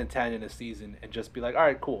 10, and 10 in a season and just be like, all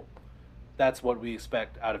right, cool. That's what we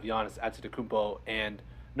expect out of Giannis Antetokounmpo, and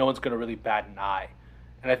no one's going to really bat an eye.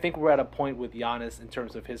 And I think we're at a point with Giannis in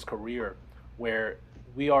terms of his career where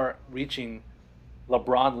we are reaching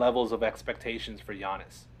LeBron levels of expectations for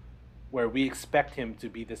Giannis, where we expect him to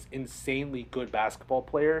be this insanely good basketball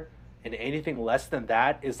player, and anything less than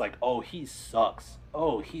that is like, oh, he sucks.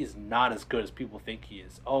 Oh, he's not as good as people think he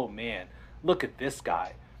is. Oh, man, look at this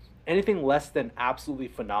guy. Anything less than absolutely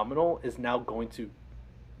phenomenal is now going to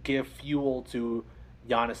give fuel to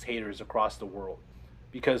Giannis haters across the world,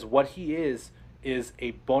 because what he is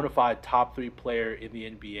a bona fide top 3 player in the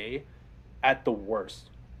NBA at the worst.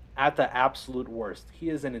 At the absolute worst. He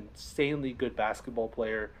is an insanely good basketball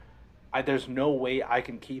player. There's no way I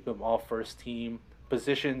can keep him off first team.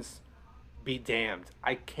 Positions be damned.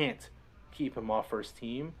 I can't keep him off first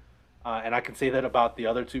team. And I can say that about the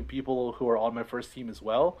other 2 people who are on my first team as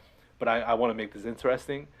well. But I want to make this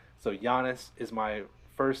interesting. So Giannis is my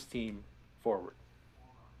first team forward.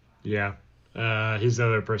 Yeah. He's the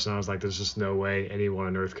other person I was like, there's just no way anyone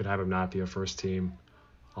on earth could have him not be a first team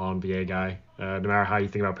All-NBA guy. No matter how you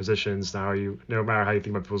think about positions, no matter how you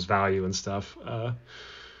think about people's value and stuff.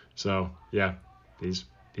 So yeah, he's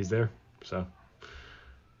there. So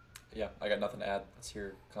yeah, I got nothing to add. Let's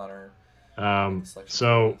hear Connor.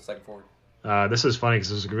 Second forward. This is funny because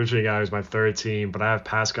this was originally guy was my third team, but I have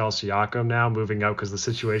Pascal Siakam now moving up because the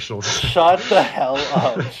situational. Shut the hell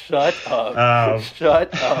up! Shut up!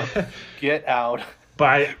 Shut up! Get out!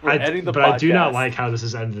 But I do not like how this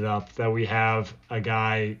has ended up, that we have a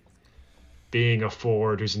guy being a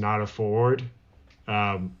forward who's not a forward.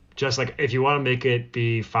 Just like if you want to make it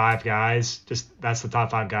be 5 guys, just that's the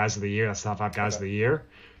top 5 guys of the year. That's the top 5 guys of the year.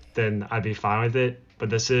 Then I'd be fine with it. But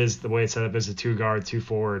this is the way it's set up is a 2 guard, 2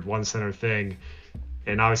 forward, 1 center thing.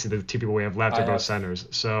 And obviously the 2 people we have left are both centers.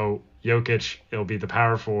 So Jokic, it'll be the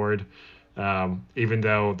power forward. Even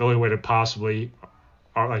though the only way to possibly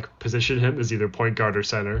position him is either point guard or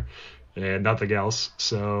center and nothing else.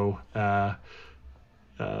 So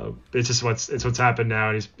it's just what's happened now.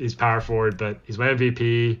 And he's power forward, but he's my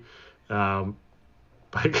MVP.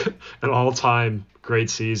 Like an all-time great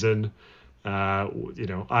season.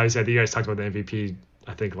 Obviously I think you guys talked about the MVP,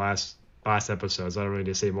 I think last episode, so I don't really need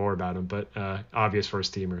to say more about him, but obvious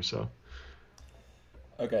first teamer. So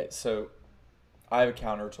okay, so I have a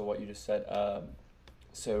counter to what you just said.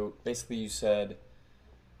 So basically, you said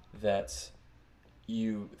that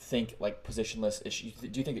you think like positionless.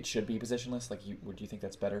 Do you think it should be positionless? Like, do you think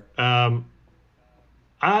that's better?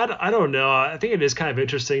 I don't know. I think it is kind of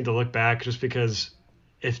interesting to look back, just because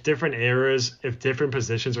if different eras, if different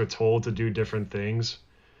positions are told to do different things,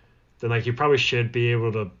 then like you probably should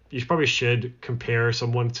compare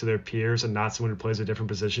someone to their peers and not someone who plays a different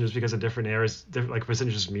position, just because of different eras, like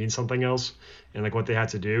positions just mean something else and like what they had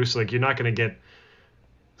to do. So like you're not going to get,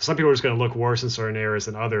 some people are just going to look worse in certain areas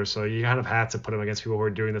than others. So you kind of have to put them against people who are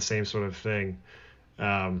doing the same sort of thing.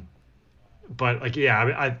 But like, yeah, I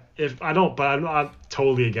mean, but I'm not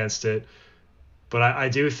totally against it. But I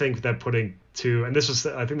do think that putting two, and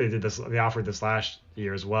I think they offered this last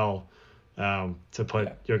year as well, to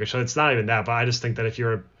put Jokic. So it's not even that, but I just think that if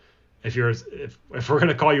we're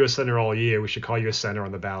gonna call you a center all year, we should call you a center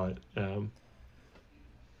on the ballot. So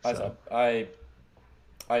I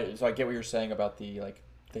get what you're saying about the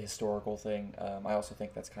historical thing. I also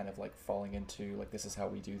think that's kind of like falling into like, this is how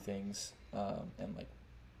we do things, and like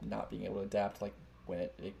not being able to adapt, like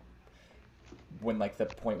when like the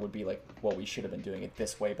point would be like, well, we should have been doing it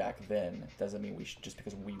this way back then, doesn't mean we should, just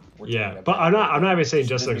because we were doing it. But I'm not even saying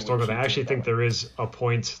just the historical thing. I actually think there is a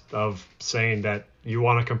point of saying that you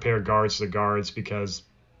want to compare guards to guards because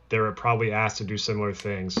they're probably asked to do similar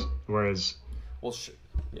things, whereas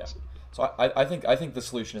so I think the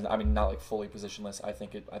solution is, I mean, not like fully positionless. I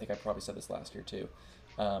think I probably said this last year too,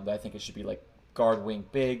 but I think it should be like guard, wing,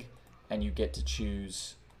 big, and you get to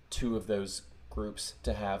choose two of those groups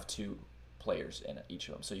to have two players in each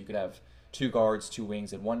of them. So you could have two guards, two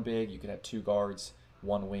wings, and one big. You could have two guards,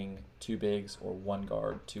 one wing, two bigs, or one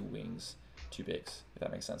guard, two wings, two bigs, if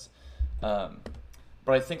that makes sense. But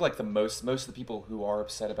I think like most of the people who are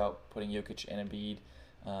upset about putting Jokic and Embiid,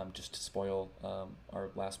 just to spoil our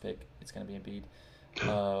last pick, it's going to be Embiid.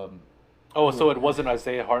 So it wasn't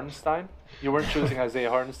Isaiah Hartenstein? You weren't choosing Isaiah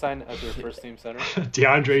Hartenstein as your first team center?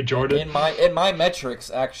 DeAndre Jordan? In my metrics,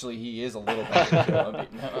 actually, he is a little better than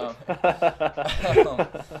Joe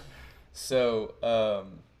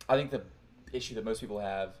Embiid. I think the issue that most people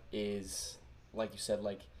have is, like you said,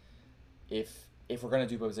 like if we're going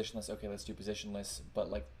to do positionless, okay, let's do positionless, but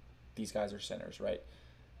like these guys are centers, right?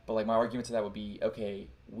 But like my argument to that would be, okay,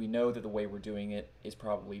 we know that the way we're doing it is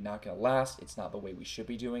probably not going to last. It's not the way we should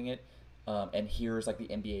be doing it. And here's like the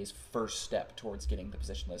NBA's first step towards getting the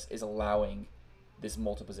positionless is allowing this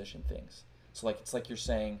multi-position things. So like it's like you're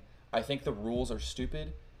saying, I think the rules are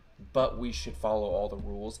stupid, but we should follow all the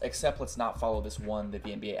rules, except let's not follow this one that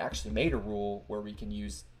the NBA actually made a rule where we can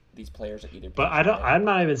use these players at either. But I'm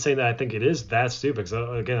not even saying that I think it is that stupid.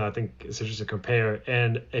 Because again, I think it's just to compare.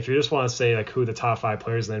 And if you just want to say like who the top 5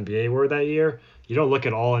 players in the NBA were that year, you don't look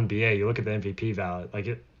at all NBA. You look at the MVP ballot.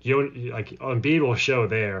 Like Embiid will show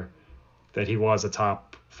there that he was a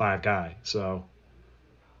top 5 guy. So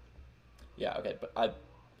yeah, okay, but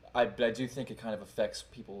I do think it kind of affects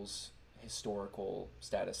people's historical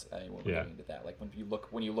status. When we're getting into that, like when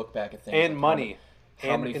you look back at things and like money.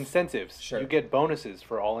 How and many incentives. Sure. You get bonuses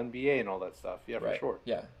for all NBA and all that stuff. Yeah, right. For sure.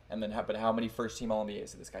 Yeah, and then how many first team All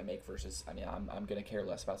NBAs did this guy make versus? I mean, I'm going to care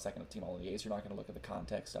less about second team All NBAs. You're not going to look at the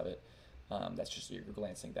context of it. That's just you're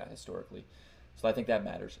glancing that historically. So I think that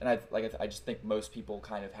matters, and I just think most people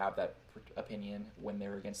kind of have that opinion when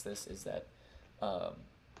they're against this, is that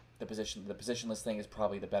the positionless thing is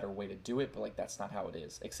probably the better way to do it, but like that's not how it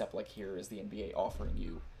is. Except like here is the NBA offering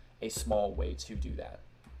you a small way to do that,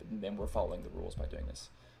 and then we're following the rules by doing this.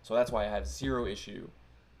 So that's why I have zero issue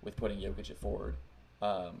with putting Jokic at forward.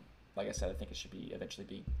 Like I said, I think it should eventually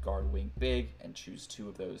be guard, wing, big, and choose two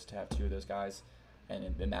of those to have two of those guys.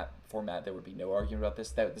 And in that format, there would be no argument about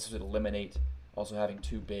this. This would eliminate also having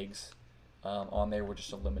two bigs on there. Would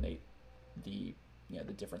just eliminate the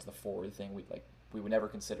difference, the forward thing. We would never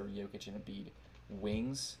consider Jokic and Embiid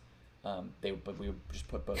wings. But we would just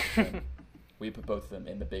put both of them. We put both of them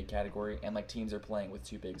in the big category. And like teams are playing with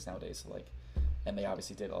two bigs nowadays, so like. And they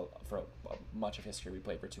obviously did for much of history. We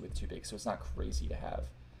played with two bigs, so it's not crazy to have.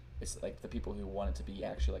 It's like the people who want it to be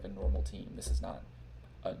actually like a normal team. This is not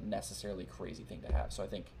a necessarily crazy thing to have. So I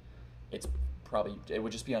think it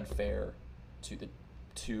would just be unfair to the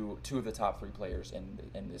two of the top 3 players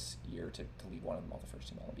in this year to leave one of them off the first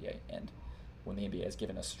team All NBA. And when the NBA has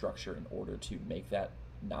given us structure in order to make that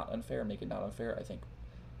not unfair, make it not unfair, I think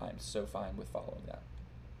I'm so fine with following that.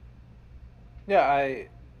 Yeah,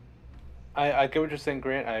 I get what you're saying,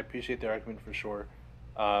 Grant. I appreciate the argument for sure.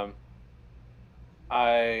 I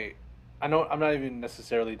know I'm not even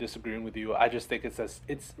necessarily disagreeing with you. I just think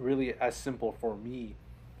it's really as simple for me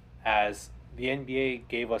as the NBA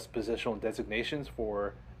gave us positional designations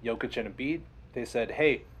for Jokic and Embiid, They said,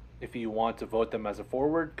 hey, if you want to vote them as a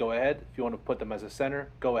forward, go ahead. If you want to put them as a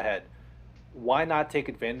center, go ahead. Why not take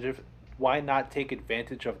advantage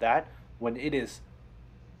of that when it is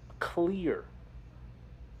clear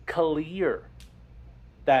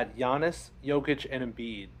that Giannis, Jokic, and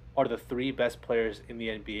Embiid are the 3 best players in the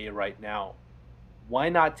NBA right now? Why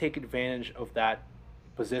not take advantage of that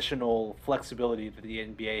positional flexibility that the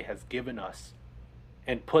NBA has given us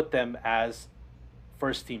and put them as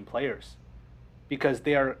first team players? Because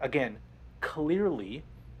they are, again, clearly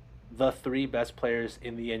the 3 best players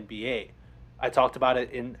in the NBA. I talked about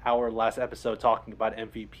it in our last episode talking about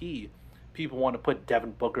MVP. People want to put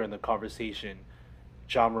Devin Booker in the conversation,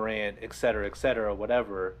 John Morant, etc.,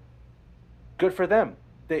 whatever. Good for them.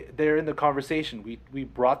 They're in the conversation. We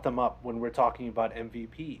brought them up when we're talking about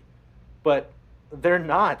MVP. But they're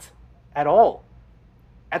not at all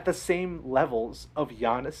at the same levels of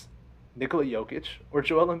Giannis, Nikola Jokic, or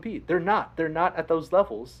Joel Embiid. They're not. They're not at those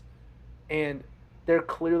levels. And they're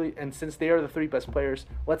clearly, and since they are the 3 best players,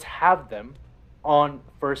 let's have them on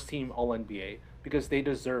first team All-NBA because they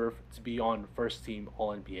deserve to be on first team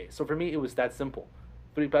All-NBA. So for me, it was that simple.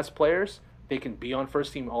 3 best players, they can be on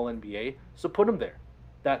first team All-NBA, so put them there.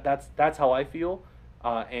 That's how I feel.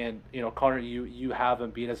 And Connor, you have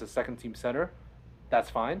Embiid as a second team center. That's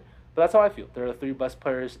fine. But that's how I feel. They're the 3 best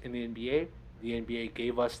players in the NBA. The NBA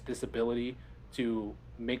gave us this ability to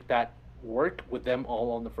make that work with them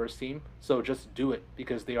all on the first team. So just do it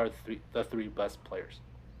because they are the 3 best players.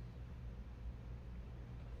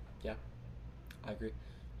 Yeah, I agree.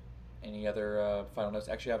 Any other final notes?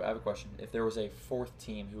 Actually, I have a question. If there was a 4th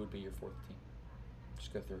team, who would be your 4th team?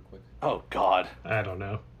 Just go through it quick. Oh God, I don't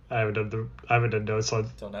know. I haven't done notes on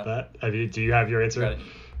that. Do you have your answer?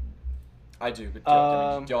 I do, but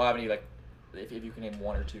do y'all have any like? If you can name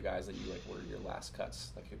 1 or 2 guys that you like were your last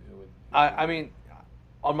cuts, like who would? I mean,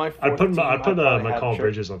 on my 4th I'd put team, Mikal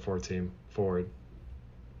Bridges on 4th team forward.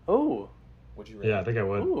 Oh. Would you? Really? Yeah, I think I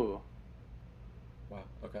would. Ooh. Wow.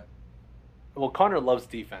 Okay. Well, Connor loves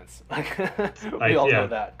defense. We all know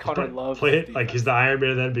that. Connor loves defense. Like he's the Iron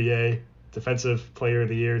Man of the NBA, Defensive Player of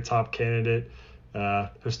the Year, top candidate,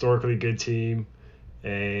 historically good team,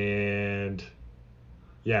 and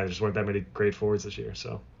yeah, there just weren't that many great forwards this year,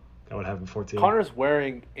 so I would have him 14. Connor's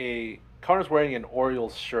wearing an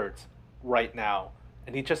Orioles shirt right now,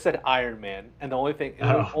 and he just said Iron Man, and the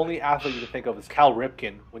only athlete you can think of is Cal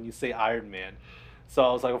Ripken when you say Iron Man. So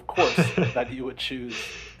I was like, of course, that you would choose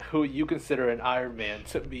who you consider an Iron Man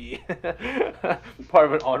to be part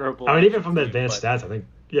of an honorable. I mean, even from the advanced stats, I think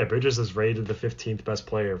Bridges is rated the 15th best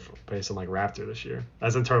player based on like Raptor this year,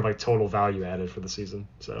 as in terms of like total value added for the season.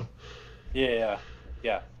 So. Yeah.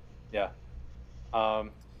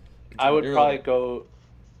 I would probably go.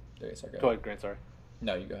 Go ahead, Grant. Sorry.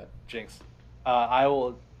 No, you go ahead. Jinx. I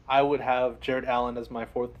would have Jared Allen as my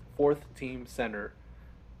fourth team center.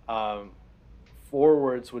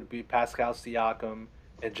 Forwards would be Pascal Siakam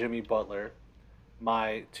and Jimmy Butler.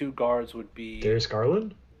 My 2 guards would be Darius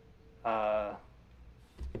Garland. Darius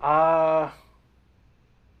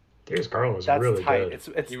Garland was really tight.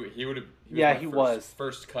 Good. He was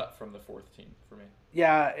first cut from the 4th team for me.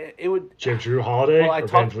 Yeah, it would. Do you have Drew Holiday or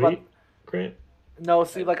Van Vliet? Grant? No,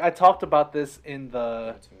 see, like I talked about this in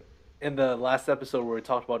the last episode where we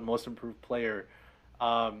talked about most improved player.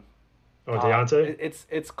 Dejounte?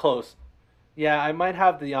 It's close. Yeah, I might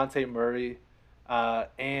have Dejounte Murray,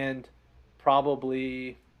 and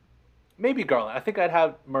probably maybe Garland. I think I'd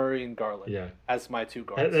have Murray and Garland as my 2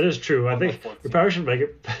 guards. That is true. I think we probably should make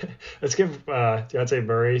it. Let's give Dejounte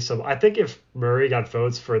Murray some. I think if Murray got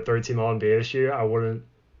votes for a 3rd team All-NBA this year, I wouldn't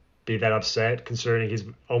be that upset considering he's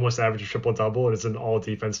almost average a triple-double and is an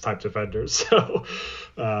all-defense type defender. So,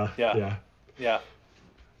 yeah.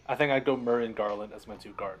 I think I'd go Murray and Garland as my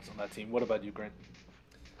 2 guards on that team. What about you, Grant?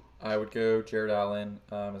 I would go Jared Allen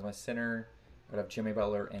as my center. I would have Jimmy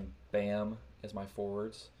Butler and Bam as my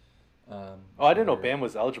forwards. I didn't know Bam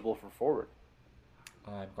was eligible for forward.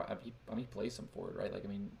 He plays some forward, right? Like, I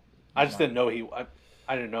mean, I just didn't know he.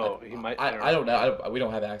 I didn't know he might. I don't know. We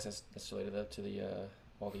don't have access necessarily to the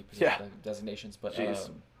all the designations, but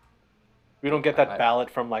we don't get that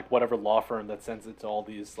ballot from like whatever law firm that sends it to all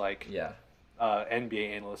these like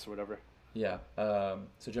NBA analysts or whatever. Yeah.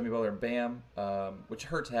 So Jimmy Butler and Bam, which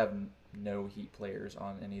hurt to have no Heat players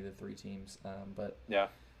on any of the 3 teams, but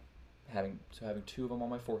having 2 of them on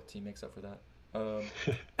my 4th team makes up for that.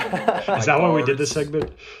 Is that why we did this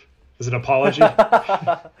segment? Is it an apology?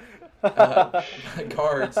 My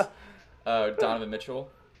guards, Donovan Mitchell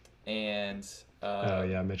and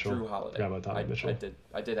Mitchell. Drew Holiday. Forgot about Donovan Mitchell.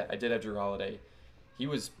 I did have Drew Holiday. He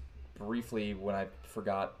was briefly, when I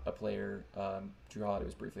forgot a player, Drew Holiday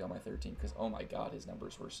was briefly on my third team because, oh my God, his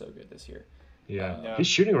numbers were so good this year. Yeah. He's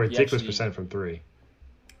shooting a ridiculous percent from three.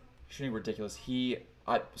 Shooting ridiculous.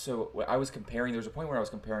 So I was comparing. There was a point where I was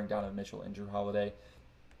comparing Donovan Mitchell and Drew Holiday.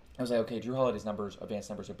 I was like, okay, Drew Holiday's advanced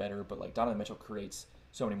numbers are better, but like Donovan Mitchell creates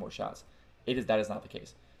so many more shots. That is not the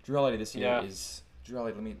case. Drew Holiday this year is Drew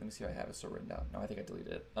Holiday. Let me see if I have it still written down. No, I think I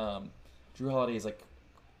deleted it. Drew Holiday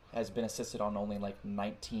has been assisted on only like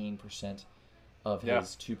 19% of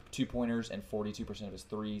his two pointers and 42% of his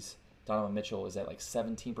threes. Donovan Mitchell is at like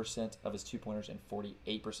 17% of his 2-pointers and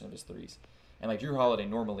 48% of his threes. And like Drew Holiday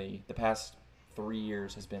normally the past 3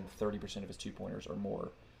 years has been 30% of his 2-pointers or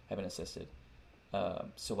more have been assisted.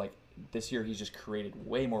 So like this year he's just created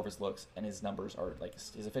way more of his looks, and his numbers are like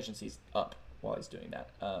his efficiency's up while he's doing that.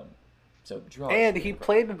 So Drew Holiday, and he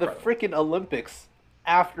played in the freaking Olympics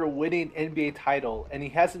after winning NBA title, and he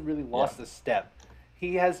hasn't really lost a step.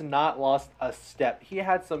 He has not lost a step. He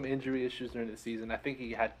had some injury issues during the season. I think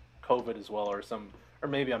he had COVID as well, or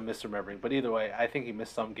maybe I'm misremembering. But either way, I think he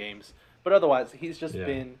missed some games. But otherwise, he's just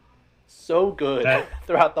been so good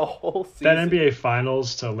throughout the whole season. That NBA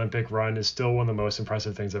Finals to Olympic run is still one of the most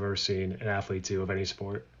impressive things I've ever seen an athlete do of any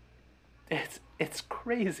sport. It's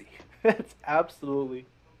crazy. It's absolutely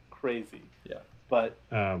crazy. Yeah. But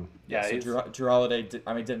so Drew Holiday,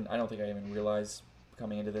 I don't think I even realized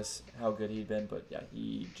coming into this how good he'd been, but yeah,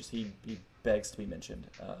 he begs to be mentioned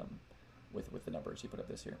with the numbers he put up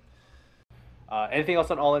this year. Anything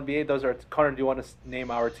else on All NBA? Connor, do you want to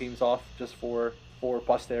name our teams off just for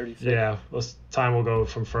posterity's sake? Yeah, this time we'll go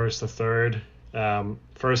from first to third.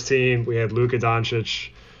 First team, we had Luka Doncic,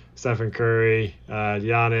 Stephen Curry,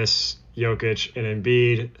 Giannis, Jokic, and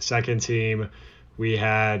Embiid. Second team, we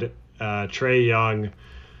had Trae Young,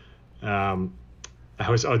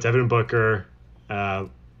 Devin Booker.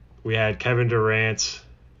 We had Kevin Durant.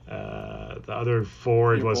 The other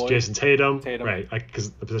forward was Jason Tatum. Right,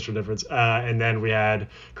 because the positional difference. And then we had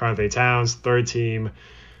Karl Anthony Towns. Third team,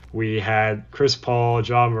 we had Chris Paul,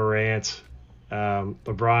 John Morant,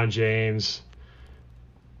 LeBron James.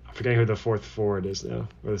 I'm forgetting who the fourth forward is now,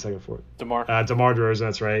 or the second forward. DeMar DeRozan,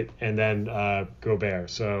 that's right. And then Gobert.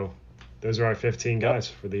 So those are our 15 guys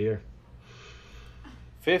for the year.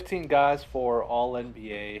 15 guys for All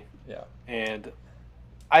NBA. Yeah. And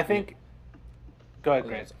I think... Go ahead,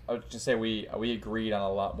 Grant. I would just say we agreed on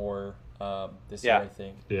a lot more this year, I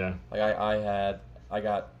think. Yeah. Like I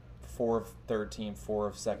got 4 of third team, 4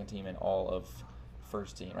 of second team, and all of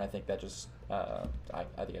first team. And I think that just I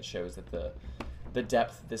think it shows that the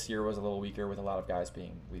depth this year was a little weaker with a lot of guys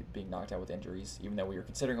being knocked out with injuries. Even though we were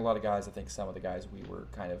considering a lot of guys, I think some of the guys we were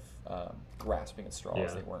kind of grasping at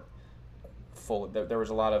straws. They weren't full. There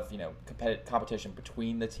was a lot of competition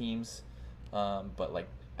between the teams, but like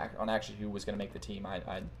on actually who was going to make the team,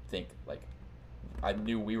 I think like I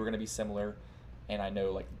knew we were going to be similar, and I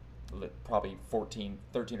know like probably 13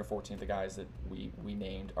 or 14 of the guys that we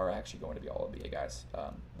named are actually going to be all NBA guys.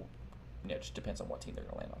 It just depends on what team they're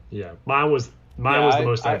going to land on. Yeah, mine was the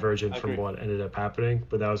most divergent from what ended up happening,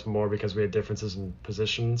 but that was more because we had differences in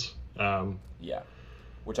positions.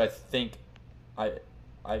 Which I think I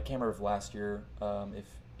can't remember if last year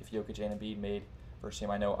if Jokic and Embiid made first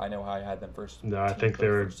team. I know how I had them first. No, I think they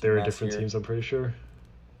were different teams. I'm pretty sure.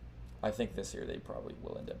 I think this year they probably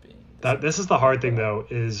will end up being. This is the hard thing though.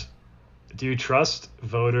 Is do you trust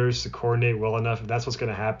voters to coordinate well enough if that's what's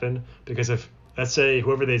going to happen? Because if let's say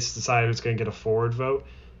whoever they decide who's going to get a forward vote,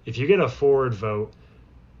 if you get a forward vote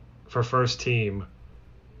for first team,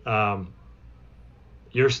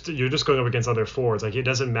 you're just going up against other forwards. Like it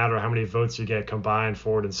doesn't matter how many votes you get combined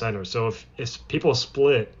forward and center. So if people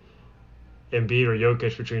split Embiid or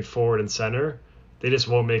Jokic between forward and center, they just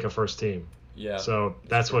won't make a first team. Yeah. So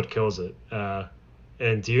that's what kills it. And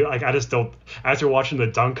I just don't. After watching the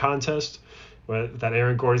dunk contest, that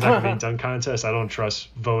Aaron Gordon's not going to be dunk contest, I don't trust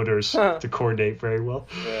voters to coordinate very well.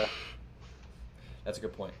 Yeah. That's a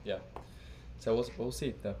good point. Yeah. So we'll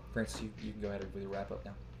see. Francis, you can go ahead with your wrap up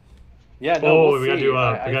now. Yeah. No, we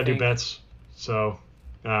gotta do bets. So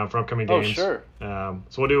for upcoming games. Oh sure.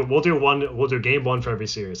 So we'll do game 1 for every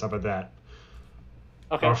series. How about that?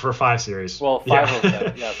 Okay. Or for 5 series. Well, 5 of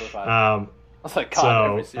them. Yeah, for 5. I was like, God,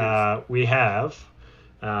 every series. We have.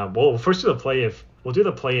 We'll first do the play. We'll do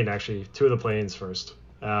the play-in actually. 2 of the play-ins first.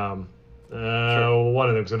 Sure. One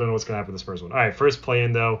of them because I don't know what's gonna happen with this first one. All right, first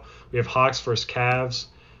play-in though. We have Hawks versus Cavs.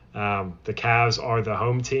 The Cavs are the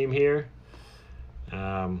home team here.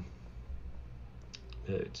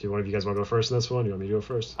 Do one of you guys want to go first in this one? You want me to go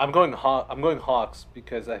first? I'm going Hawks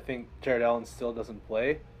because I think Jared Allen still doesn't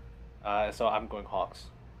play. So I'm going Hawks.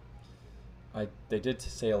 They did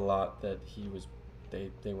say a lot that he was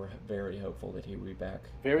they were very hopeful that he would be back.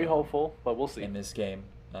 Very hopeful, but we'll see in this game.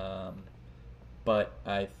 But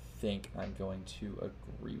I think I'm going to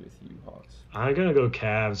agree with you, Hawks. I'm gonna go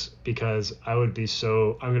Cavs because I'm gonna be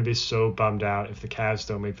so bummed out if the Cavs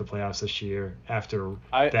don't make the playoffs this year after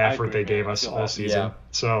the effort they gave us all season. Yeah.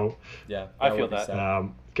 So yeah, I feel that.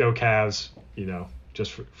 Go Cavs,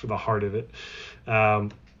 just for the heart of it.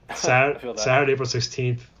 Saturday, April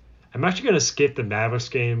 16th. I'm actually going to skip the Mavericks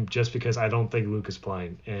game just because I don't think Luke is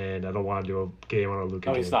playing, and I don't want to do a game on a Luke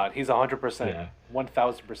game. No, he's not. He's 100%. Yeah.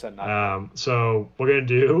 1,000% not. So we're going to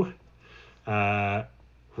do Raptors,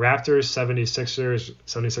 76ers.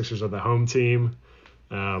 76ers are the home team.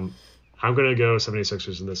 I'm going to go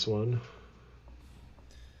 76ers in this one.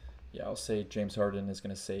 Yeah, I'll say James Harden is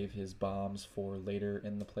going to save his bombs for later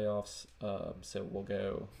in the playoffs. So we'll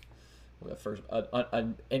go first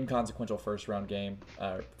an inconsequential first game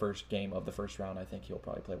of the first round. I think he'll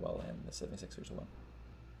probably play well, and the 76ers will win.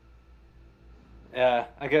 Yeah,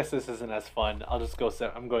 I guess this isn't as fun. I'll just go.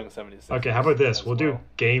 I'm going 76ers. Okay, how about this? We'll do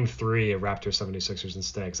Game 3 at Raptors 76ers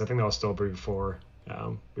instead, because I think that'll still be before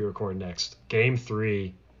we record next. Game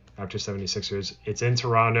 3 Raptors 76ers. It's in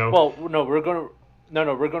Toronto. Well, no, we're going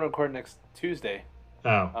to record next Tuesday.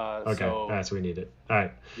 Oh, okay. So we need it. All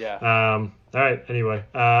right. Yeah. All right. Anyway.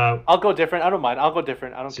 I'll go different. I don't mind. I'll go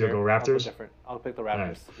different. I don't care. You'll go Raptors? I'll go different. I'll pick the Raptors.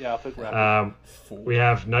 Right. Yeah, I'll pick the Raptors. We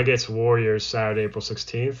have Nuggets Warriors Saturday, April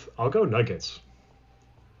 16th. I'll go Nuggets.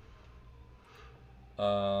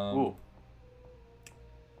 Ooh.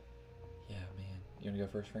 Yeah, man. You want to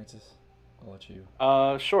go first, Francis? I'll let you.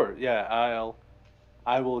 Sure. Yeah,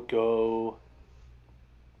 I will go.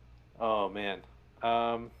 Oh man.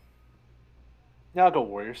 Yeah, I'll go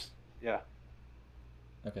Warriors. Yeah.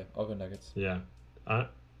 Okay, I'll go Nuggets. Yeah. I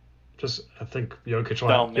think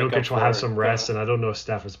Jokic will have some rest, and I don't know if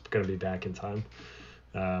Steph is going to be back in time.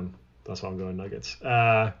 That's why I'm going Nuggets.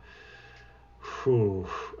 All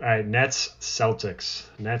right, Nets, Celtics.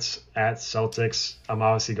 Nets at Celtics. I'm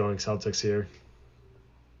obviously going Celtics here.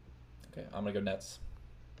 Okay, I'm going to go Nets.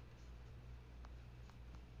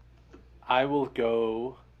 I will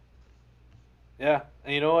go. Yeah,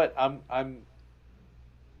 and you know what?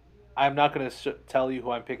 I'm not going to tell you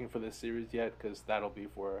who I'm picking for this series yet because that'll be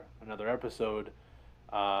for another episode.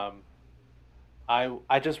 I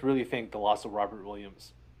just really think the loss of Robert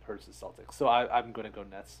Williams hurts the Celtics, so I'm going to go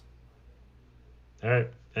Nets. All right,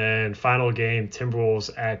 and final game: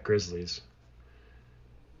 Timberwolves at Grizzlies.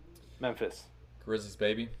 Memphis. Grizzlies,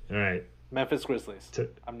 baby. All right. Memphis Grizzlies.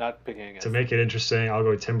 I'm not picking against. To make it interesting, I'll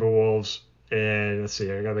go Timberwolves. And let's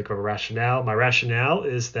see, I gotta make a rationale. My rationale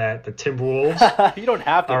is that the Timberwolves you don't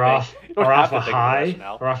have to are off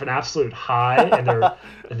an absolute high, and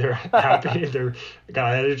they're happy, and they're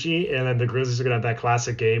got energy, and then the Grizzlies are gonna have that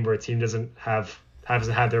classic game where a team hasn't had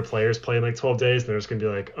their players play in like 12 days, and they're just gonna be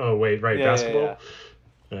like, oh wait, right, basketball.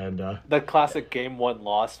 Yeah. And the classic game 1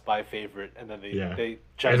 loss by favorite, and then they the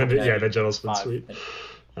gentleman's sweep.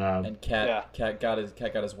 And Cat got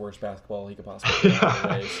his worst basketball he could possibly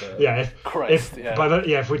away, so.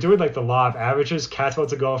 If we're doing like the law of averages, Cat's about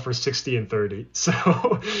to go for 60 and 30. So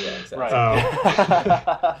yeah, exactly.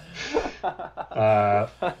 Right.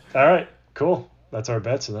 All right, cool. That's our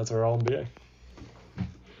bets, and that's our All NBA.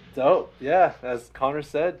 So yeah, as Connor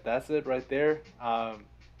said, that's it right there. I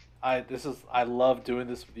love doing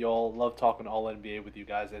this with y'all. Love talking All NBA with you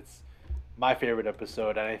guys. It's my favorite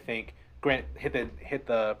episode, and I think Grant hit the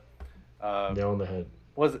nail on the head.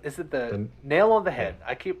 Is it the nail on the head?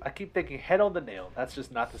 I keep thinking head on the nail. That's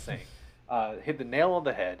just not the saying. Hit the nail on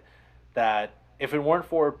the head. That if it weren't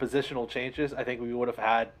for positional changes, I think we would have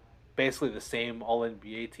had basically the same All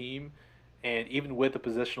NBA team, and even with the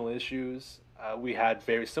positional issues, we had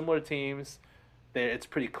very similar teams. It's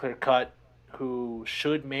pretty clear cut who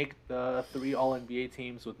should make the 3 All NBA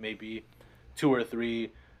teams with maybe 2 or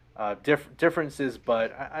 3 differences,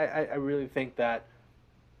 but I really think that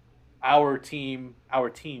our teams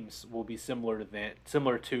will be similar to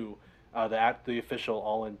the official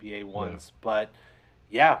All NBA ones. Yeah. But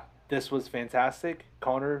yeah, this was fantastic.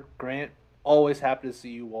 Connor, Grant, always happy to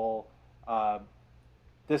see you all.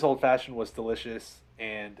 This old fashioned was delicious,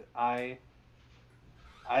 and I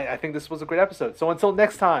think this was a great episode. So until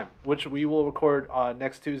next time, which we will record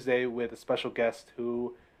next Tuesday with a special guest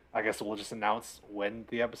who I guess we'll just announce when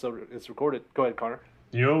the episode is recorded. Go ahead, Connor.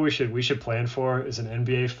 You know what we should plan for is an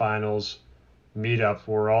NBA Finals meetup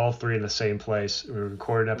where we're all 3 in the same place. We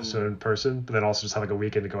record an episode in person, but then also just have like a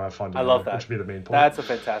weekend to go have fun together. I love that. Which would be the main point. That's a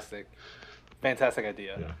fantastic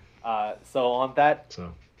idea. Yeah. So on that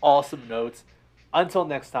awesome note, until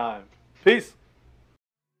next time, peace.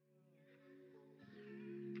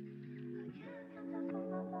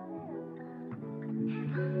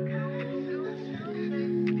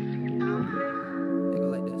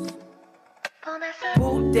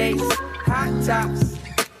 lace, hot tops.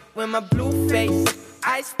 With my blue face,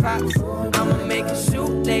 ice pops. I'ma make a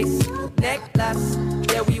shoelace, necklace.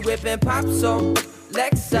 Yeah, we whipping pop so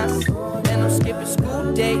Lexus. And I'm skipping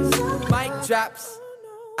school days, mic drops.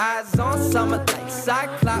 Eyes on summer like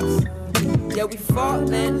Cyclops. Yeah, we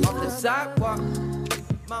falling off the sidewalk.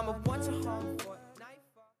 Mama wants you home.